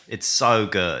Yeah. list. It's so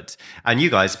good. And you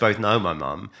guys both know my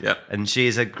mum. Yep. And she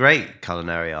is a great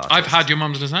culinary artist. I've had your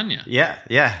mum's lasagna, Yeah.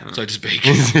 so to speak.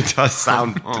 It does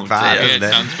sound Oh, bad, dear. doesn't Yeah,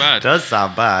 it? it sounds bad. It does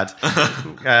sound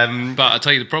bad. But I'll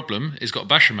tell you the problem. It's got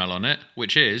bechamel on it,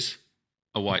 which is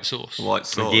a white sauce. White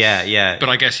sauce. yeah. But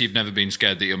I guess you've never been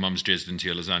scared that your mum's jizzed into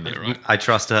your lasagna, right? I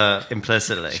trust her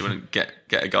implicitly. She wouldn't get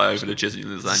a guy over the jizzy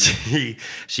lasagna.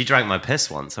 She drank my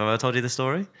piss once. Have I told you the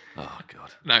story? Oh,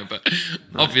 God. No, but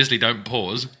obviously don't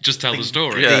pause. Just tell the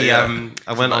story. Yeah.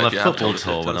 I went on No, a if you have football told us it,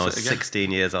 tour when tell I us was it again.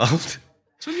 16 years old.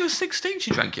 So when you were 16,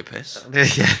 she drank your piss? Yeah.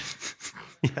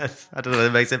 Yes. I don't know if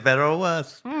it makes it better or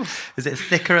worse. Is it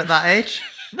thicker at that age?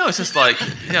 No, it's just like,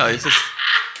 it's just,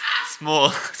 it's more,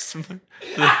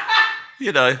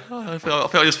 I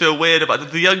just feel weird about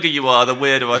it. The younger you are, the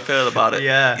weirder I feel about it.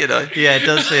 Yeah. Yeah, it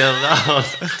does feel odd.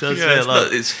 It does feel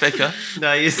odd. It's thicker.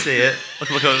 No, you see it.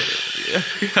 Like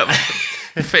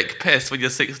a thick piss when you're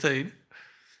 16.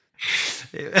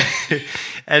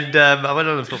 And I went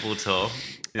on a football tour,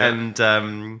 and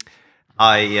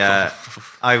I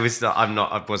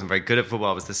wasn't very good at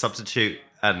football. I was the substitute,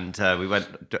 and we went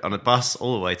on a bus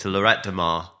all the way to Lloret de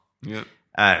Mar. Yeah.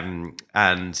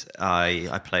 And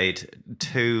I played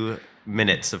 2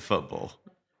 minutes of football.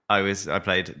 I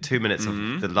played 2 minutes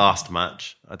of the last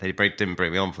match. They didn't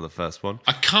bring me on for the first one.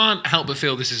 I can't help but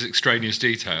feel this is extraneous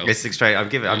detail. It's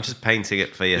extraneous. I'm just painting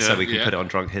it for you so we can put it on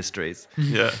Drunk Histories.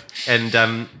 Yeah.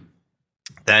 And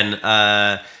then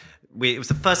it was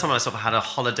the first time I sort of had a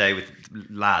holiday with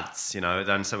lads,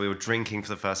 and so we were drinking for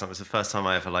the first time. It was the first time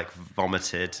I ever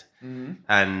vomited.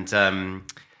 And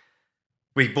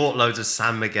we bought loads of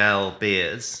San Miguel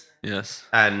beers. Yes.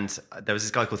 And there was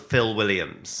this guy called Phil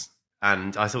Williams.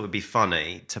 And I thought it would be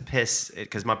funny to piss,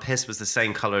 because my piss was the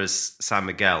same colour as San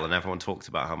Miguel, and everyone talked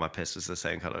about how my piss was the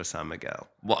same colour as San Miguel.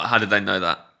 How did they know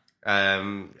that?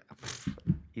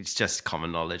 It's just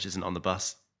common knowledge, isn't it, on the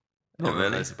bus? Not Everyone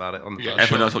really. knows about it on the bus.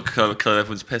 Everyone knows what colour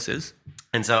everyone's piss is.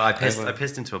 And so I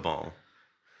pissed into a bottle,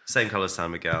 same colour as San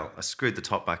Miguel. I screwed the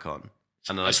top back on.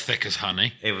 And As thick as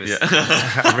honey. It was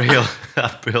a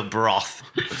real broth.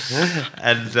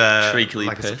 And treacly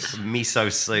like piss. a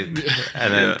miso soup.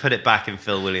 And then put it back in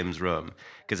Phil Williams' room,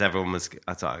 because everyone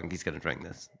I thought, he's going to drink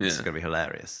this. This is going to be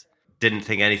hilarious. Didn't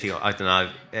think anything, I don't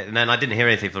know. And then I didn't hear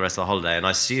anything for the rest of the holiday, and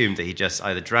I assumed that he just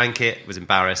either drank it, was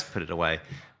embarrassed, put it away,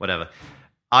 whatever.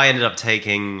 I ended up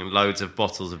taking loads of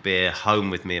bottles of beer home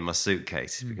with me in my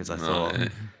suitcase, because I thought...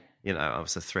 I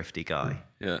was a thrifty guy.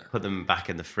 Yeah. Put them back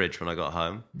in the fridge when I got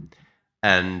home.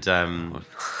 And and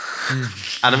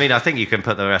I mean, I think you can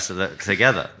put the rest of it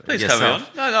together. Please carry on.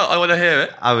 No, I want to hear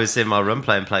it. I was in my room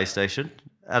playing PlayStation,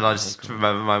 and I just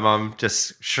remember my mum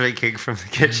just shrieking from the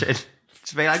kitchen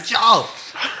to be like, Joel,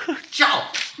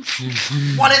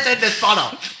 what is in this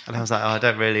bottle? And I was like, I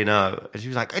don't really know. And she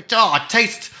was like, I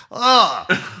taste, And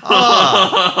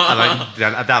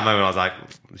at that moment, I was like,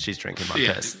 she's drinking my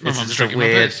piss. My It's mum's just a drinking my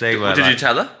weird piss. thing. Did you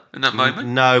tell her in that moment?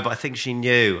 No, but I think she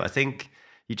knew. I think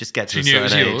you just get to a She knew it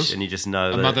was certain age yours? and you just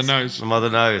know. A that mother it's- knows. A mother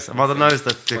knows. A mother knows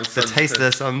the taste of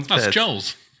their son's That's piss.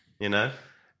 Joel's.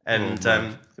 And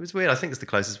it was weird. I think it's the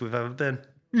closest we've ever been.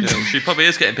 Yeah, she probably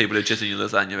is getting people to jizz in your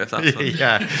lasagna if that's something.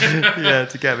 yeah,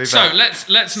 to get me So back.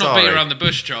 let's not beat Sorry. around the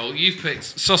bush, Joel. You've picked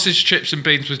sausage, chips, and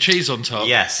beans with cheese on top.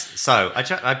 Yes. So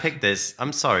I picked this.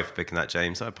 I'm sorry for picking that,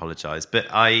 James. I apologise, but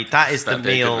that is the That'd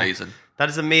be a good meal. reason. That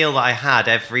is a meal that I had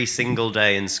every single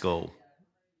day in school.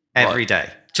 Every day.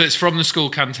 So it's from the school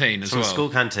canteen as From well. the school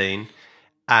canteen,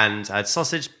 and I had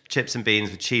sausage, chips, and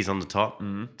beans with cheese on the top,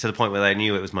 to the point where they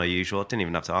knew it was my usual. I didn't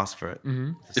even have to ask for it.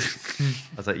 I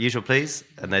was like, usual, please,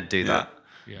 and they'd do that.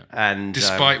 Yeah. And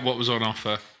Despite what was on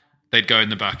offer, they'd go in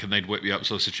the back and they'd whip you up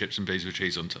sausage, chips, and beans with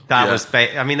cheese on top. that was,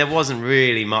 I mean, there wasn't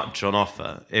really much on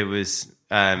offer. It was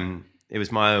my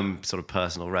own sort of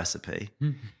personal recipe,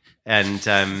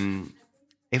 and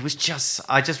it was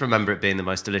I just remember it being the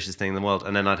most delicious thing in the world.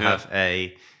 And then I'd have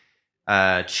a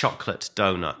chocolate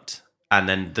donut. And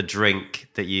then the drink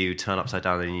that you turn upside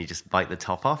down and you just bite the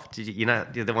top off. Did you know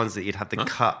the ones that you'd have the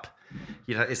cup?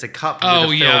 It's a cup with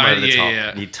a film over the top.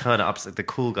 And you'd turn it up. The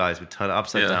cool guys would turn it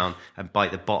upside down and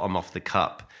bite the bottom off the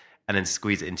cup, and then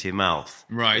squeeze it into your mouth.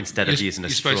 Right. Instead of using a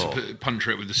straw. You're supposed to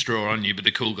puncture it with the straw, aren't you? But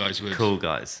the cool guys would. Cool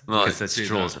guys, Right. because the Do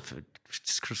straws that. are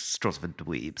straws for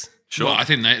dweebs. Sure. Well, I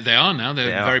think they are now. They're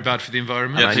They are. very bad for the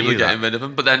environment. Yeah, I people are knew getting that. rid of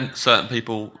them, but then certain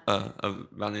people are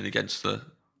rallying against the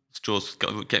straws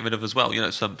getting rid of as well.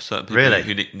 Some certain people Really?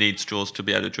 who need straws to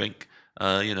be able to drink, who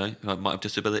might have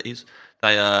disabilities.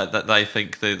 They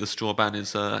think the straw ban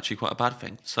is actually quite a bad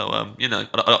thing. So, I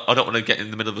don't want to get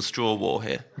in the middle of a straw war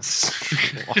here.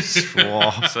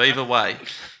 Straw. So either way,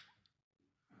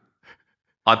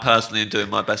 I personally am doing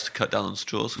my best to cut down on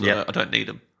straws because Yeah. I don't need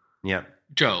them. Yeah.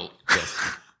 Joel.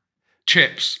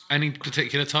 Chips, any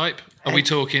particular type? Are we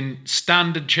talking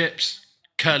standard chips,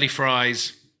 curly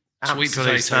fries, sweet Absolute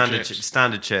potato chips?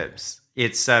 standard chips.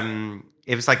 It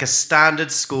was like a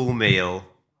standard school meal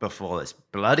before this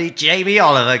bloody Jamie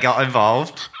Oliver got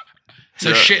involved.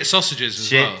 So shit sausages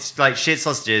as well. Like shit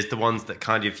sausages, the ones that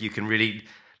kind of you can really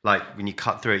like when you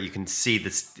cut through it, you can see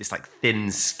this like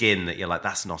thin skin that you're like,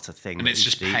 that's not a thing. And that it's you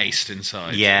just should eat. paste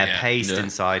inside. Yeah, paste Yeah.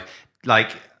 inside.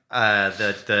 Like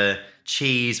the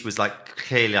cheese was like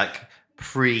clearly like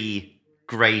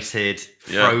pre-grated,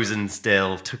 Yeah. frozen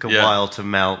still, took a Yeah. while to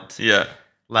melt. Yeah.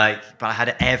 Like, but I had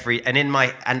it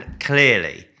and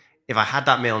clearly, if I had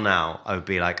that meal now, I would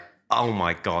be like, oh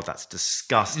my God, that's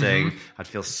disgusting. I'd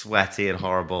feel sweaty and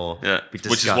horrible. Yeah, Be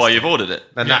which is why you've ordered it.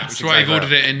 And That's why you've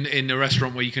ordered it in a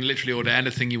restaurant where you can literally order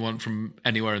anything you want from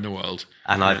anywhere in the world.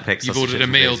 And I've picked. You've ordered a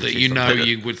meal that you know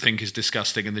you would think is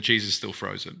disgusting, and the cheese is still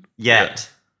frozen. Yet,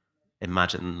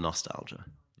 imagine the nostalgia.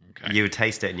 Okay. You would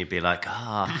taste it and you'd be like,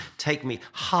 take me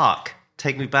back.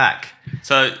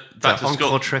 So back to Encore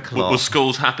school. tricolor. Was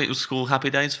school happy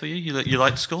days for you? You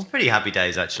liked school? Pretty happy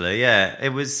days, actually. Yeah, it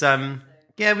was.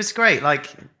 It was great. Like,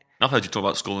 I've heard you talk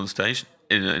about school on stage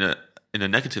in a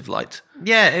negative light.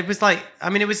 yeah, it was like. I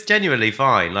mean, it was genuinely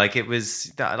fine. Like, it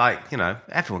was like,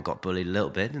 everyone got bullied a little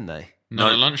bit, didn't they?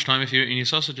 Not at lunchtime if you're eating your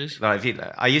sausages. Like,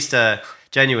 I used to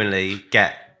genuinely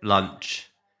get lunch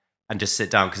and just sit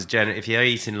down because if you're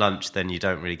eating lunch, then you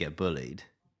don't really get bullied.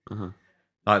 Mm-hmm.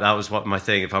 Like, that was what my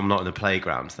thing. If I'm not in the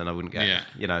playground, then I wouldn't get.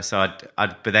 Yeah. So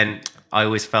I'd. But then I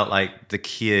always felt like the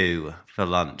queue for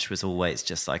lunch was always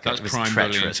just like That's it was prime a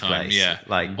bullying treacherous time. place. Yeah.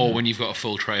 Like, or when you've got a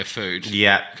full tray of food.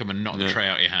 Yeah. Come and knock the tray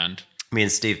out of your hand. me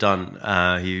and Steve Dunn,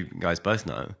 who you guys both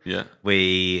know. Yeah.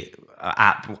 We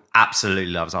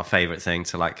absolutely loves our favorite thing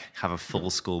to like have a full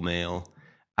school meal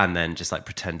and then just like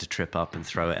pretend to trip up and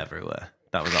throw it everywhere.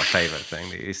 That was our favorite thing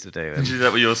that we used to do. Did you do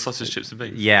that with your sausage, chips and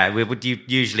beans? Yeah, we would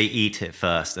usually eat it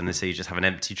first, and then so you just have an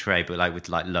empty tray, but like with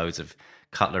like loads of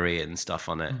cutlery and stuff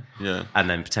on it. Yeah. And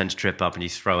then pretend to trip up, and you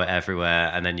throw it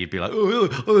everywhere, and then you'd be like,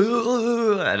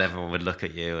 and everyone would look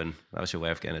at you, and that was your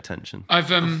way of getting attention. I've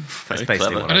That's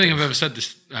basically what I don't think I've ever said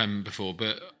this before,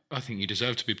 but I think you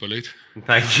deserve to be bullied.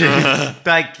 Thank you,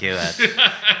 thank you, Ed.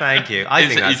 Thank you. I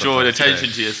think Instantly that's drawing sometimes attention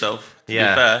true. to yourself. To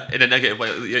Yeah. be fair, in a negative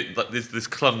way, like this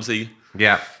clumsy.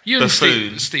 Yeah. You The and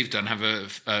food. Steve Dunn have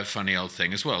a funny old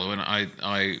thing as well. When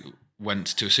I went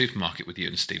to a supermarket with you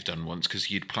and Steve Dunn once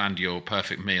because you'd planned your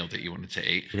perfect meal that you wanted to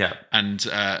eat. Yeah. And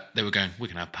they were going, we're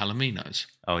going to have palominos.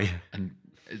 Oh yeah. And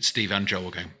Steve and Joel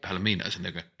were going, palominos. And they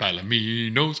were going,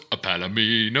 palominos,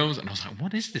 palominos. And I was like,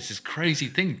 what is this crazy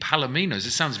thing? Palominos.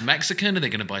 It sounds Mexican. Are they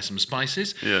going to buy some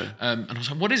spices? Yeah. And I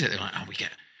was like, what is it? They're like, we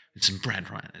get some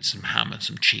bread, right? And some ham and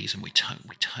some cheese, and we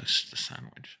toast the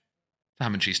sandwich.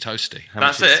 Ham and cheese toasty. Ham and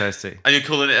That's cheese it. toasty. And you're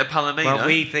calling it a palomino? Well,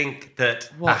 we think that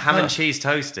a ham and cheese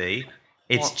toasty,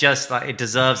 it's just like it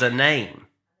deserves a name.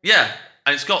 Yeah,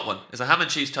 and it's got one. It's a ham and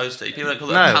cheese toasty. People don't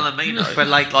call it No, a palomino. but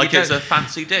like you it's don't- a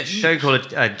fancy dish. Don't call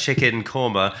it a chicken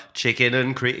korma. Chicken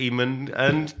and cream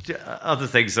and other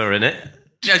things are in it.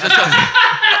 Yeah,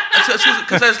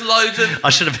 because there's loads of. I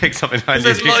should have picked something like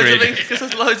Because this.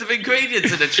 there's loads of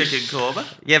ingredients in a chicken korma.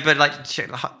 Yeah, but like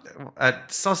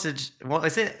sausage, what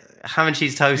is it? Ham and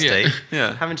cheese toasty.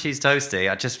 Yeah. Ham and cheese toasty.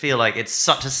 I just feel like it's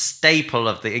such a staple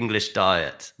of the English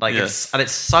diet. Like Yes.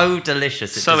 it's so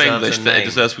delicious. It So deserves English a that it name.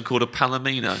 deserves to be called a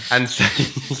palomino. And so,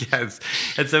 yes,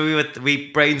 and so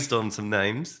we brainstormed some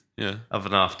names Yeah. of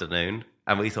an afternoon,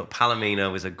 and we thought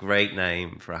palomino was a great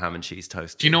name for a ham and cheese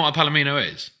toasty. Do you know what a palomino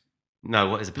is? No,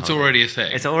 what is a palomino? It's already a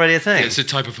thing. It's already a thing. It's a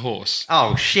type of horse.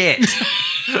 Oh shit!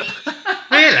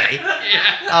 Really?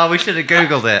 Yeah. Oh, we should have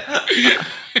googled it.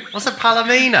 What's a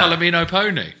palomino? Palomino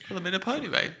pony. Palomino pony,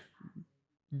 mate.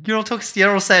 You're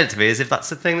all saying it to me as if that's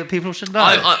the thing that people should know.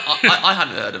 I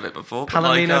hadn't heard of it before. But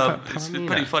Palomino, it's palomino.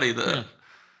 pretty funny that.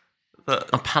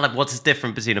 What's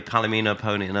different between a palomino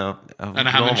pony and a And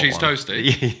a ham and normal cheese one?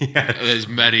 toasty. Yeah. There's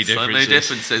many So differences. many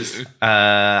differences.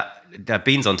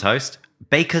 Beans on toast.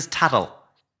 Baker's taddle.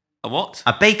 A what?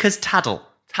 A baker's taddle.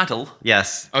 Taddle.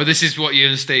 Yes. Oh, this is what you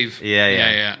and Steve.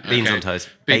 Yeah. Beans Okay. on toast.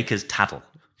 Be- Baker's taddle.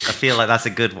 I feel like that's a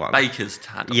good one. Baker's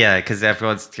taddle. Yeah, because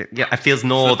everyone's it feels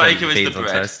northern. baker is beans the on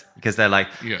bread. toast because they're like,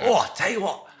 Yeah. oh, tell you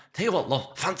what,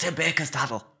 love, fancy a baker's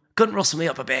taddle. Couldn't rustle me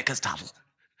up a baker's taddle,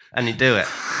 and you do it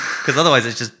because otherwise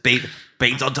it's just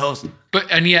beans on toast.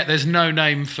 And yet there's no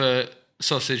name for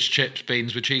sausage, chips,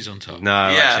 beans with cheese on top. No,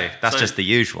 Yeah, actually, that's so- just the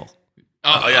usual.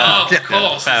 Oh, yeah. of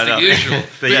course. Fair It's the enough. usual.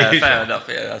 The Yeah, usual. fair enough.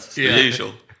 Yeah, that's Yeah. the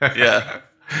usual. Yeah.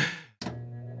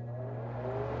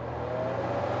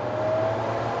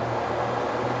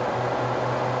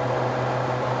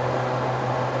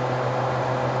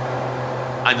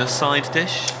 And a side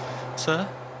dish, sir?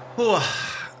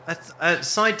 A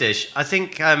side dish. I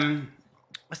think I'm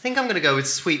going to go with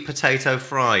sweet potato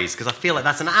fries because I feel like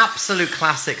that's an absolute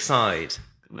classic side.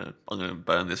 I'm going to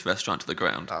burn this restaurant to the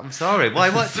ground. I'm sorry. Why?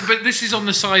 What? But this is on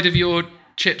the side of your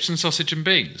chips and sausage and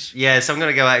beans. Yeah, so I'm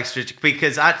going to go extra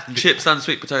because Chips and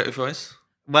sweet potato fries?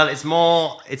 well, it's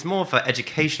more for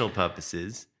educational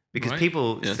purposes because Right.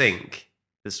 people Yes. think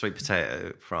the sweet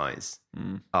potato fries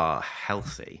are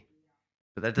healthy,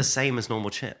 but they're the same as normal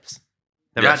chips.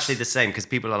 They're Yes. actually the same because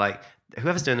people are like,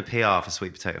 whoever's doing the PR for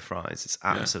sweet potato fries is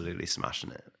absolutely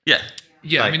smashing it. Yeah.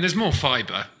 Yeah, I Like- mean, there's more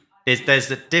fibre. There's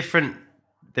different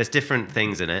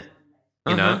things in it.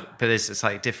 You know, but it's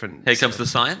like different. Here comes the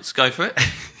science. Go for it.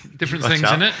 Different Watch things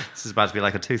out. in it. This is about to be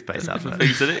like a toothpaste advert.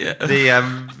 Things in it,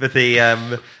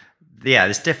 yeah.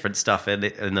 There's different stuff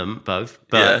in them both,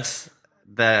 but Yes.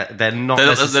 they're not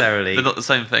necessarily. They're not the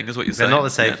same thing, is what you're They're saying. not the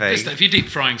same thing. If you're deep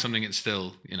frying something, it's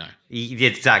still,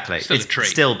 Exactly. Still a It's treat.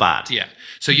 still bad. Yeah.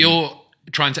 So you're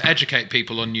trying to educate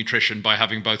people on nutrition by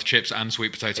having both chips and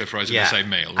sweet potato fries in the same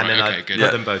meal, right? And then Okay, I'd good.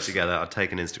 put them both together. I'd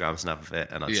take an Instagram snap of it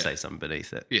and I'd Yeah. say something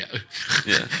beneath it. Yeah.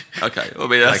 Yeah. Okay. Well, I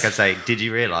mean, that's, Like I'd say, did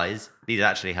you realise these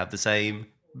actually have the same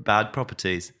bad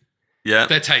properties? yeah.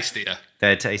 They're tastier.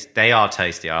 They are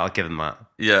tastier. I'll give them that.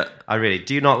 Yeah. I really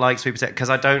do you not like sweet potato because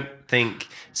I don't think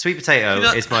sweet potato You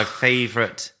know- is my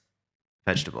favourite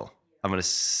vegetable. I'm gonna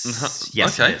yes,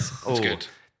 Okay. it is. That's Or good.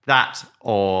 that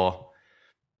or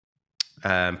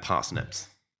parsnips.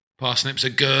 Parsnips are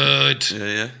good.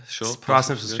 Yeah. Sure.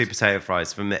 Parsnips and sweet potato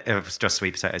fries. For me, if it's just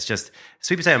sweet potato. It's just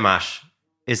sweet potato mash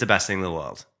is the best thing in the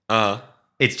world.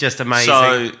 It's just amazing.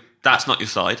 So that's not your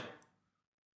side.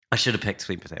 I should have picked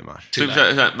sweet potato mash. Too Sweet late.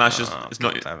 potato mash is Oh, it's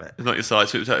not God damn it. it's not your side.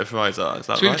 Sweet potato fries are. Is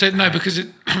that Sweet right? potato, no, because it.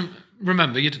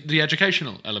 Remember the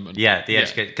educational element. Yeah, the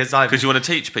education because Because you want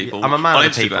to teach people. I'm a man on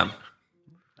of the people. Instagram.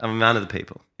 I'm a man of the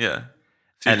people. Yeah.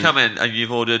 So you And- come in and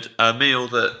you've ordered a meal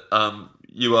that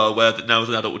you are aware that now as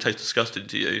an adult will taste disgusting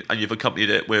to you, and you've accompanied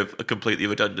it with a completely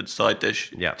redundant side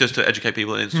dish. Yeah. Just to educate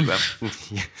people on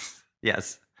Instagram.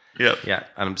 Yes. Yep. Yeah,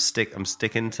 and I'm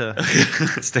sticking to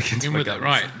sticking to In my with it, guns.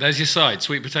 right? There's your side,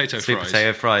 sweet potato Sweet fries.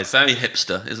 potato fries. Very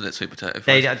hipster, isn't it? Sweet potato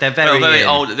fries. They're very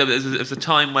old. There's a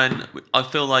time when I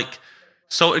feel like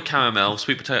salted caramel,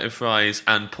 sweet potato fries,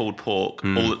 and pulled pork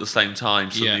all at the same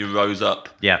time suddenly rose up.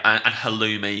 Yeah. And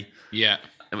halloumi. Yeah.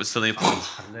 It was suddenly.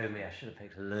 Halloumi, I should have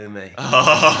picked halloumi.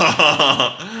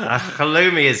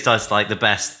 Halloumi is just like the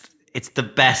best. It's the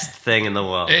best thing in the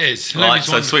world. It is. Right, Halloumi's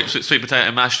so wonderful. sweet potato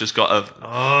mash just got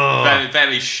a very,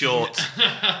 very short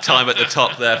time at the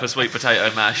top there for sweet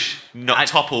potato mash, not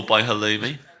toppled by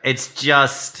halloumi. It's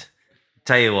just.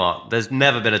 Tell you what, there's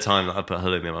never been a time that I put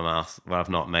halloumi in my mouth where I've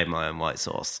not made my own white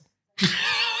sauce.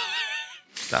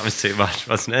 That was too much,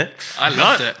 wasn't it? I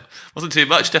loved it. Wasn't too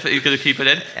much. Definitely going to keep it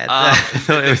in.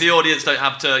 The audience don't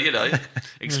have to,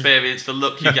 experience the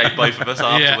look you gave both of us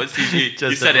afterwards.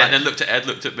 You said it and then looked at Ed,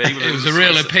 looked at me. It was a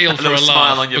real appeal for a little smile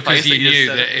laugh on your because face you that you knew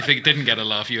said that if it didn't get a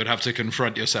laugh, you would have to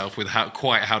confront yourself with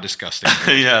how disgusting.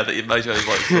 yeah, that you made your own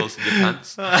white sauce in your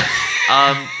pants.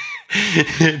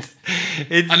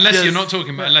 It's Unless just- you're not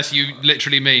talking about, unless you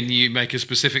literally mean you make a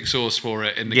specific sauce for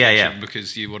it in the kitchen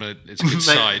because you want to. It's a good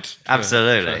side.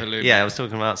 Absolutely. For halloumi. Yeah, I was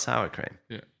talking about sour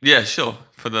cream. Yeah, sure.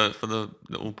 For the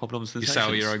little problems. You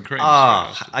sour your own cream.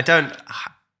 I don't.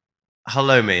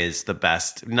 Halloumi is the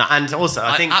best, no, and also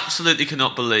I think absolutely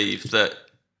cannot believe that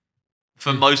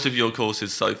for most of your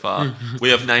courses so far, we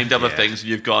have named other things, and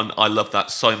you've gone, I love that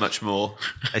so much more,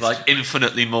 like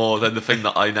infinitely more than the thing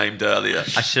that I named earlier.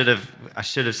 I should have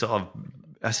sort of.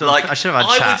 I should Like, have had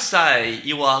I chat. would say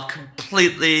you are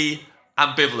completely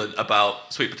ambivalent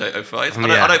about sweet potato fries. I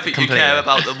Yeah, don't think completely. you care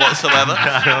about them whatsoever.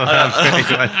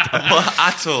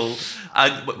 At all.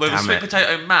 And with Damn sweet it.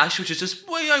 potato mash, which is just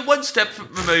one step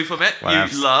removed from it, Wow.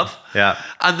 you love. Yeah.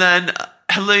 And then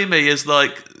halloumi is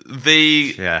like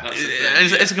the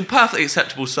it's a perfectly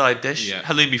acceptable side dish. Yeah.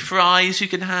 Halloumi fries you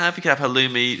can have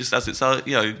halloumi just as it's We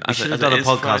as should it, have as done it a is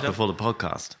podcast fried up. before the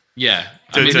podcast. Yeah.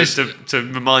 To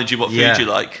remind you what food Yeah. you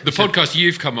like. The podcast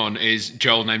you've come on is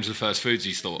Joel names the first foods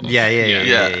he's thought of. Yeah.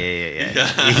 But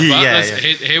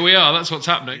here we are. That's what's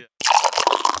happening.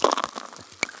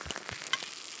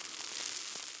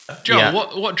 Joel, Yeah.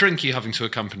 what drink are you having to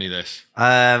accompany this?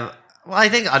 Well, I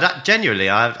think I'd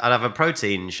have a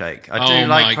protein shake. I do Oh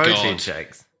like my protein God.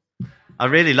 shakes. I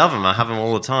really love them. I have them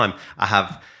all the time. I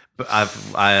have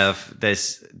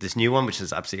this new one which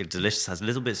is absolutely delicious. Has a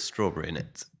little bit of strawberry in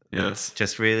it. Yes. It's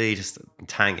just really just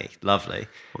tangy, lovely.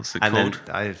 What's it and called?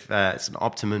 then it's an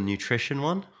Optimum Nutrition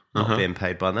one. Not being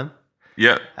paid by them.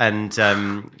 Yeah. And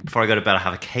before I go to bed, I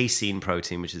have a casein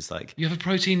protein, which is like You have a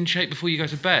protein shake before you go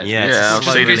to bed? Yeah, it's Yeah, a I've Just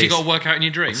slow seen because it. you release. got to work out in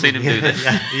your drink. Seen him do this.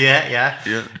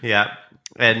 yeah.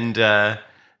 And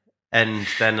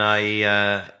then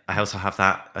I also have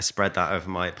that. I spread that over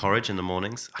my porridge in the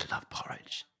mornings. I love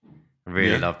porridge. I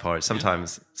really love porridge.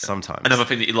 Sometimes. Another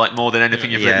thing that you like more than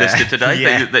anything you've Yeah. listed today.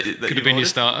 Yeah. That Could have you've been your ordered?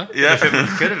 starter. Yeah.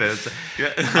 Could have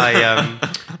been.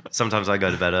 Sometimes I go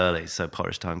to bed early, so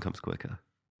porridge time comes quicker.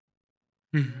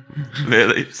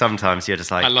 Really? Sometimes you're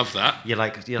just like I love that. you're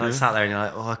like sat there and you're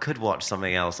like, oh, I could watch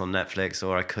something else on Netflix,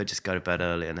 or I could just go to bed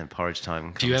early and then porridge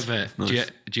time comes.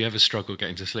 Do you ever struggle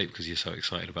getting to sleep because you're so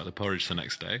excited about the porridge the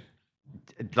next day?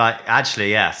 Like,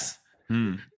 actually, yes.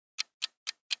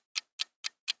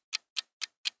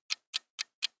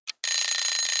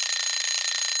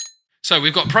 So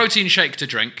we've got protein shake to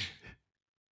drink,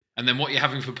 and then what you're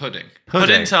having for pudding.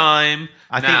 Pudding time.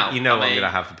 I Now, think you know what I'm mean-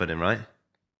 going to have for pudding, right?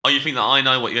 Oh, you think that I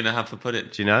know what you're going to have for pudding?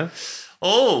 Do you know?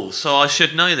 Oh, so I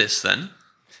should know this then.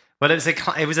 Well, it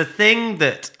was a thing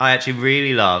that I actually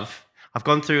really love. I've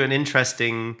gone through an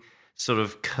interesting sort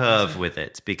of curve with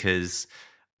it because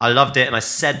I loved it, and I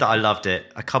said that I loved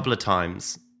it a couple of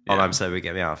times on I'm Sober,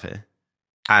 Get Me Out of Here.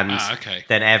 And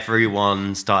then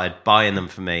everyone started buying them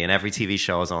for me, and every TV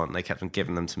show I was on, they kept on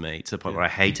giving them to me to the point where I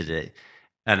hated it.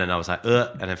 And then I was like,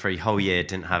 and then for a whole year,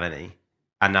 didn't have any.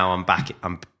 And now I'm back.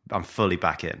 I'm fully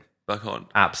back in. Back on.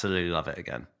 Absolutely love it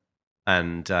again.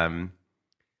 And,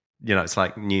 it's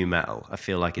like new metal. I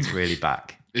feel like it's really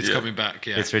back. It's coming back,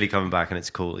 yeah. It's really coming back, and it's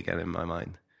cool again in my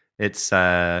mind. It's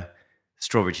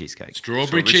strawberry cheesecake.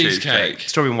 Strawberry cheesecake.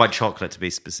 Strawberry and white chocolate, to be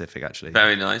specific, actually.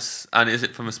 Very nice. And is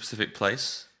it from a specific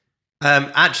place?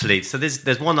 Actually, so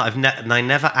there's one that I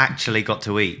never actually got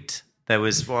to eat. There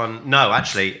was one. No,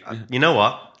 actually, you know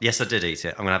what? Yes, I did eat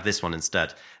it. I'm gonna have this one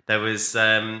instead. There was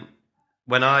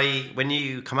when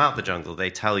you come out of the jungle, they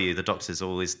tell you, the doctors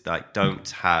always like, don't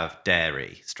have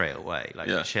dairy straight away.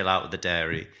 Like chill out with the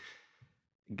dairy.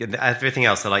 Everything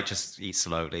else, they're like, just eat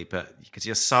slowly. But because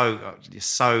you're so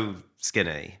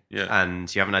skinny,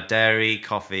 and you haven't had dairy,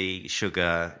 coffee,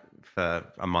 sugar for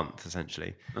a month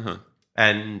essentially,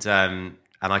 and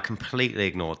I completely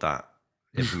ignored that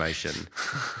information,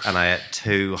 and I ate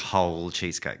 2 whole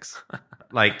cheesecakes.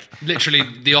 Like literally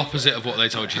the opposite of what they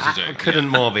told you to do. Couldn't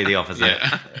more be the opposite.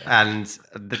 And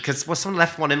because someone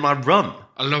left one in my room.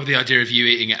 I love the idea of you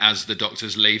eating it as the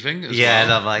doctor's leaving. As well.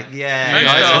 And I'm like,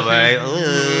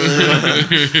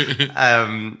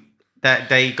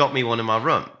 they got me one in my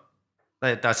room.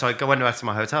 So I went back to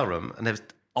my hotel room, and there was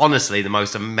honestly the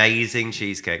most amazing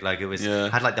cheesecake. Like it was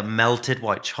had like the melted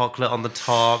white chocolate on the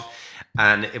top,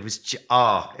 and it was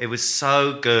it was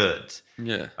so good.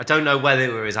 Yeah, I don't know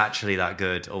whether it was actually that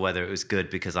good or whether it was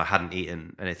good because I hadn't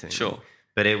eaten anything. Sure,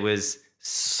 but it was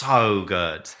so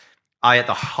good. I ate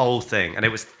the whole thing, and it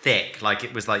was thick. Like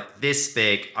it was like this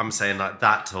big. I'm saying like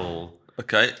that tall.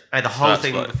 Okay, I had the whole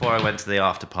thing before I went to the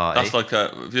after party. That's like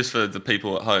just for the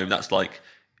people at home. That's like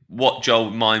what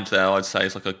Joel mimed there. I'd say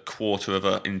is like a quarter of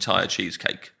an entire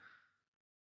cheesecake.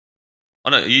 I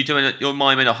know. Are you doing it? You're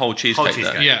miming a whole cheesecake.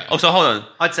 There? Yeah. Oh, so hold on.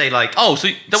 I'd say like so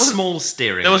there was small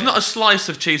steering. There was not a slice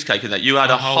of cheesecake in there. You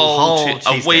had a whole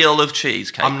a wheel of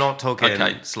cheesecake. I'm not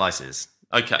talking slices.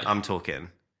 Okay. I'm talking.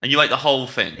 And you ate the whole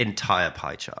thing. Entire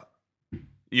pie chart.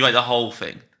 You ate the whole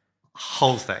thing.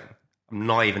 Whole thing. I'm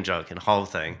not even joking. Whole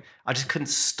thing. I just couldn't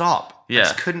stop. Yeah. I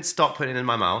just couldn't stop putting it in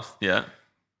my mouth. Yeah.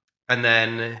 And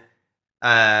then, in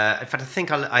fact, I think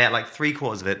I ate like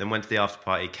 3/4 of it, then went to the after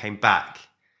party, came back,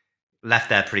 left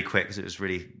there pretty quick because it was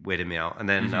really weirding me out. And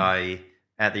then I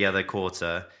ate the other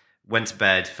quarter, went to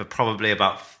bed for probably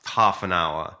about half an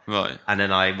hour. Right. And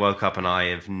then I woke up and I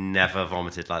have never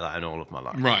vomited like that in all of my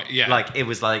life. Right, yeah. Like, it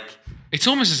was like... It's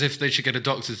almost as if they should get a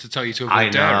doctor to tell you to avoid I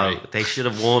know. dairy. They should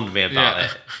have warned me about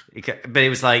it. But it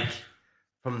was like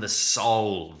from the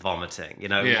soul vomiting. You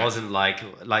know, it wasn't like...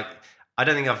 I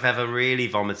don't think I've ever really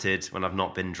vomited when I've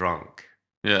not been drunk.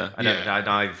 Yeah.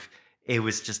 It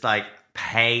was just like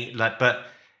pain, but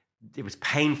it was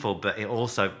painful, but it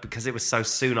also, because it was so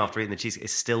soon after eating the cheesecake, it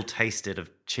still tasted of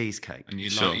cheesecake. And you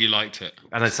liked it.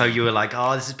 And so you were like,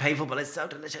 oh, this is painful, but it's so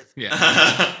delicious.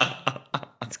 Yeah.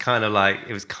 It's kind of like,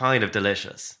 it was kind of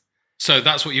delicious. So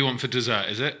that's what you want for dessert,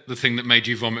 is it? The thing that made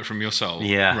you vomit from your soul?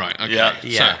 Yeah. Right, okay.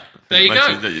 Yeah. So, there you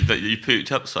go. That you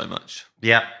pooped up so much.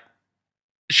 Yeah.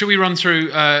 Should we run through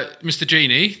Mr.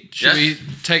 Genie? Should we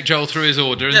take Joel through his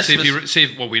order and see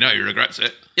if well, we know he regrets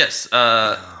it. Yes.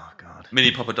 Oh, God.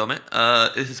 Mini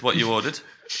Poppadomit. This is what you ordered.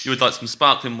 You would like some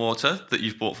sparkling water that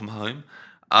you've bought from home.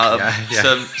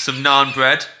 Some naan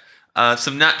bread.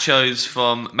 Some nachos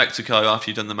from Mexico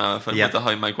after you've done the marathon with the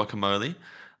homemade guacamole.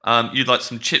 You'd like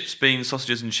some chips, beans,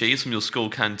 sausages and cheese from your school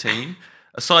canteen.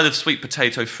 A side of sweet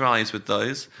potato fries with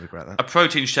those. Regret that. A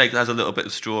protein shake that has a little bit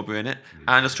of strawberry in it.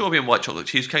 And a strawberry and white chocolate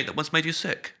cheesecake that once made you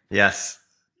sick. Yes.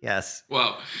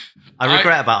 Well, I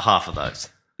regret about half of those.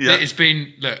 Yeah. It's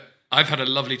been, look, I've had a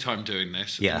lovely time doing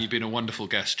this. Yeah. And you've been a wonderful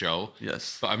guest, Joel.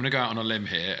 Yes. But I'm going to go out on a limb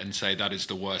here and say that is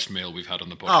the worst meal we've had on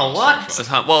the podcast. Oh, what? So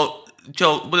far. Well,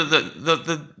 Joel,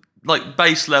 the like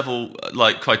base level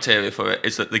like criteria for it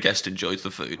is that the guest enjoys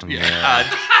the food. Yeah.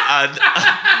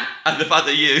 And the fact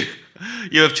that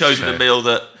you have chosen a meal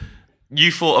that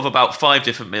you thought of about 5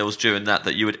 different meals during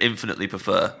that you would infinitely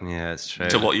prefer. Yeah, it's true.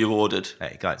 To what you ordered.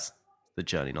 Hey, guys, The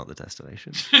journey, not the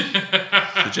destination.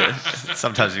 The journey.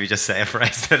 Sometimes we just say a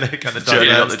phrase and it kind of Journey,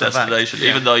 not the diverts the fact. destination.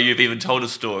 Even though you've even told a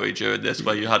story during this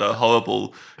where you had a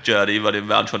horrible journey running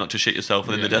around trying not to shit yourself,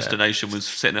 and then the destination was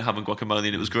sitting there having guacamole,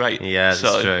 and it was great. Yeah,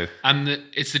 that's true. And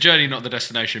it's the journey, not the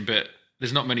destination. But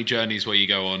there's not many journeys where you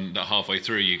go on that halfway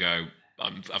through you go,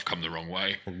 I've come the wrong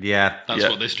way. Yeah, That's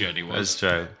what this journey was. That's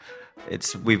true.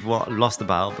 We've lost the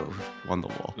battle, but we've won the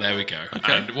war. There we go.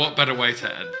 Okay. And what better way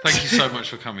to end? Thank you so much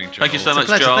for coming, Joel. Thank you so much,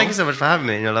 Pleasure. Joel. Thank you so much for having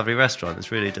me in your lovely restaurant.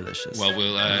 It's really delicious. Well,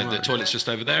 the toilet's just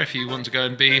over there if you want to go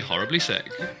and be horribly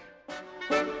sick.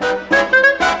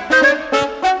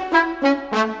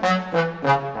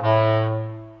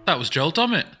 That was Joel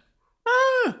Dommett.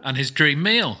 And his dream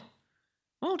meal.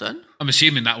 Well done. I'm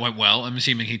assuming that went well. I'm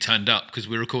assuming he turned up because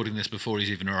we're recording this before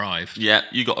he's even arrived. Yeah,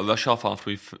 you got to rush off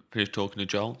after we've finished talking to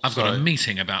Joel. I've got a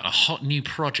meeting about a hot new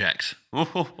project.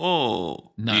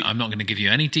 No, I'm not going to give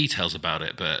you any details about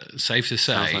it, but safe to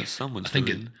say, Sounds like someone's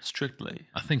doing Strictly.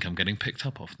 I think I'm getting picked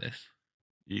up off this.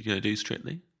 You going to do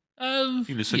Strictly? You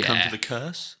going to succumb to the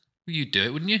curse? You'd do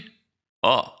it, wouldn't you?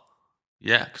 Oh,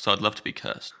 yeah, because I'd love to be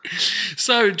cursed.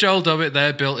 So Joel Dommett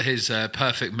there built his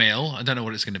perfect meal. I don't know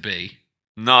what it's going to be.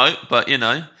 No, but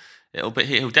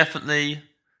he'll definitely.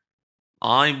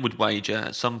 I would wager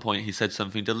at some point he said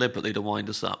something deliberately to wind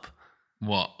us up.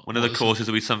 What? One of the courses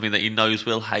will be something that he knows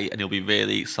we'll hate, and he'll be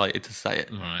really excited to say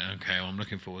it. Right. Okay. Well, I'm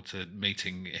looking forward to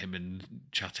meeting him and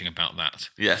chatting about that.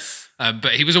 Yes.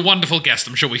 But he was a wonderful guest.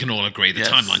 I'm sure we can all agree. The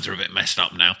timelines are a bit messed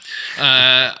up now.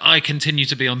 I continue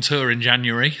to be on tour in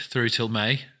January through till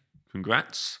May.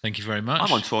 Congrats. Thank you very much.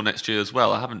 I'm on tour next year as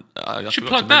well. I should forgot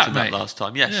plug to mention that, mate. last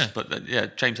time. Yes, Yeah. but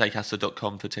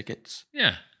jamesacaster.com for tickets.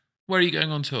 Yeah. Where are you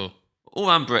going on tour? All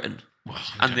around Britain. Well,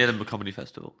 and the Edinburgh Comedy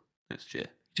Festival next year.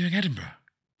 Doing Edinburgh?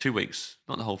 2 weeks,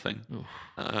 not the whole thing.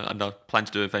 And I plan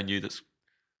to do a venue that's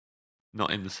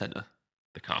not in the centre.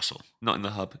 The castle. Not in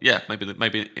the hub. Yeah,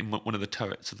 maybe in one of the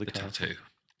turrets of the castle. Tattoo.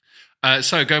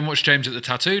 So go and watch James at the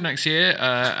Tattoo next year,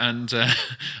 and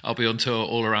I'll be on tour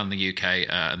all around the UK,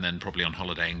 and then probably on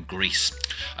holiday in Greece.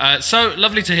 So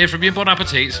lovely to hear from you. Bon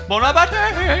appetit. Bon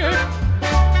appetit.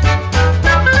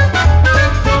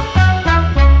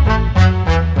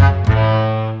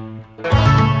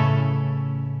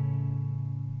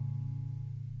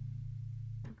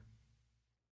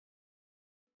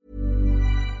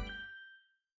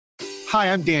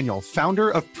 Hi, I'm Daniel, founder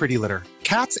of Pretty Litter.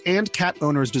 Cats and cat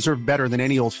owners deserve better than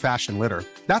any old-fashioned litter.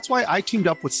 That's why I teamed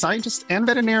up with scientists and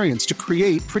veterinarians to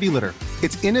create Pretty Litter.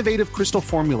 Its innovative crystal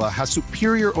formula has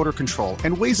superior odor control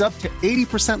and weighs up to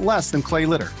 80% less than clay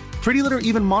litter. Pretty Litter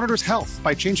even monitors health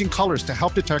by changing colors to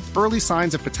help detect early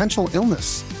signs of potential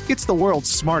illness. It's the world's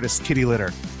smartest kitty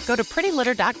litter. Go to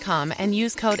prettylitter.com and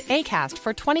use code ACAST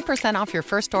for 20% off your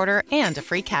first order and a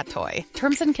free cat toy.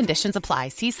 Terms and conditions apply.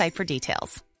 See site for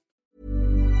details.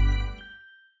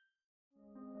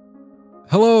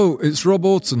 Hello, it's Rob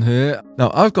Orton here.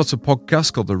 Now, I've got a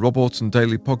podcast called the Rob Orton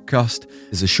Daily Podcast.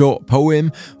 It's a short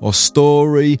poem or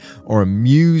story or a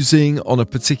musing on a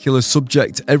particular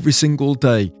subject every single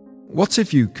day. What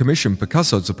if you commissioned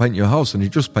Picasso to paint your house and he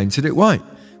just painted it white?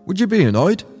 Would you be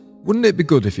annoyed? Wouldn't it be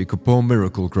good if you could pour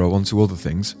Miracle-Gro onto other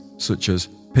things, such as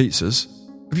pizzas?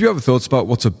 Have you ever thought about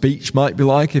what a beach might be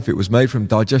like if it was made from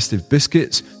digestive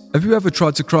biscuits? Have you ever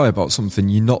tried to cry about something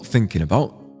you're not thinking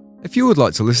about? If you would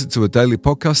like to listen to a daily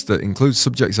podcast that includes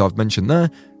subjects I've mentioned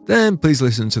there, then please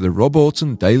listen to the Rob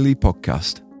Orton Daily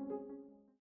Podcast.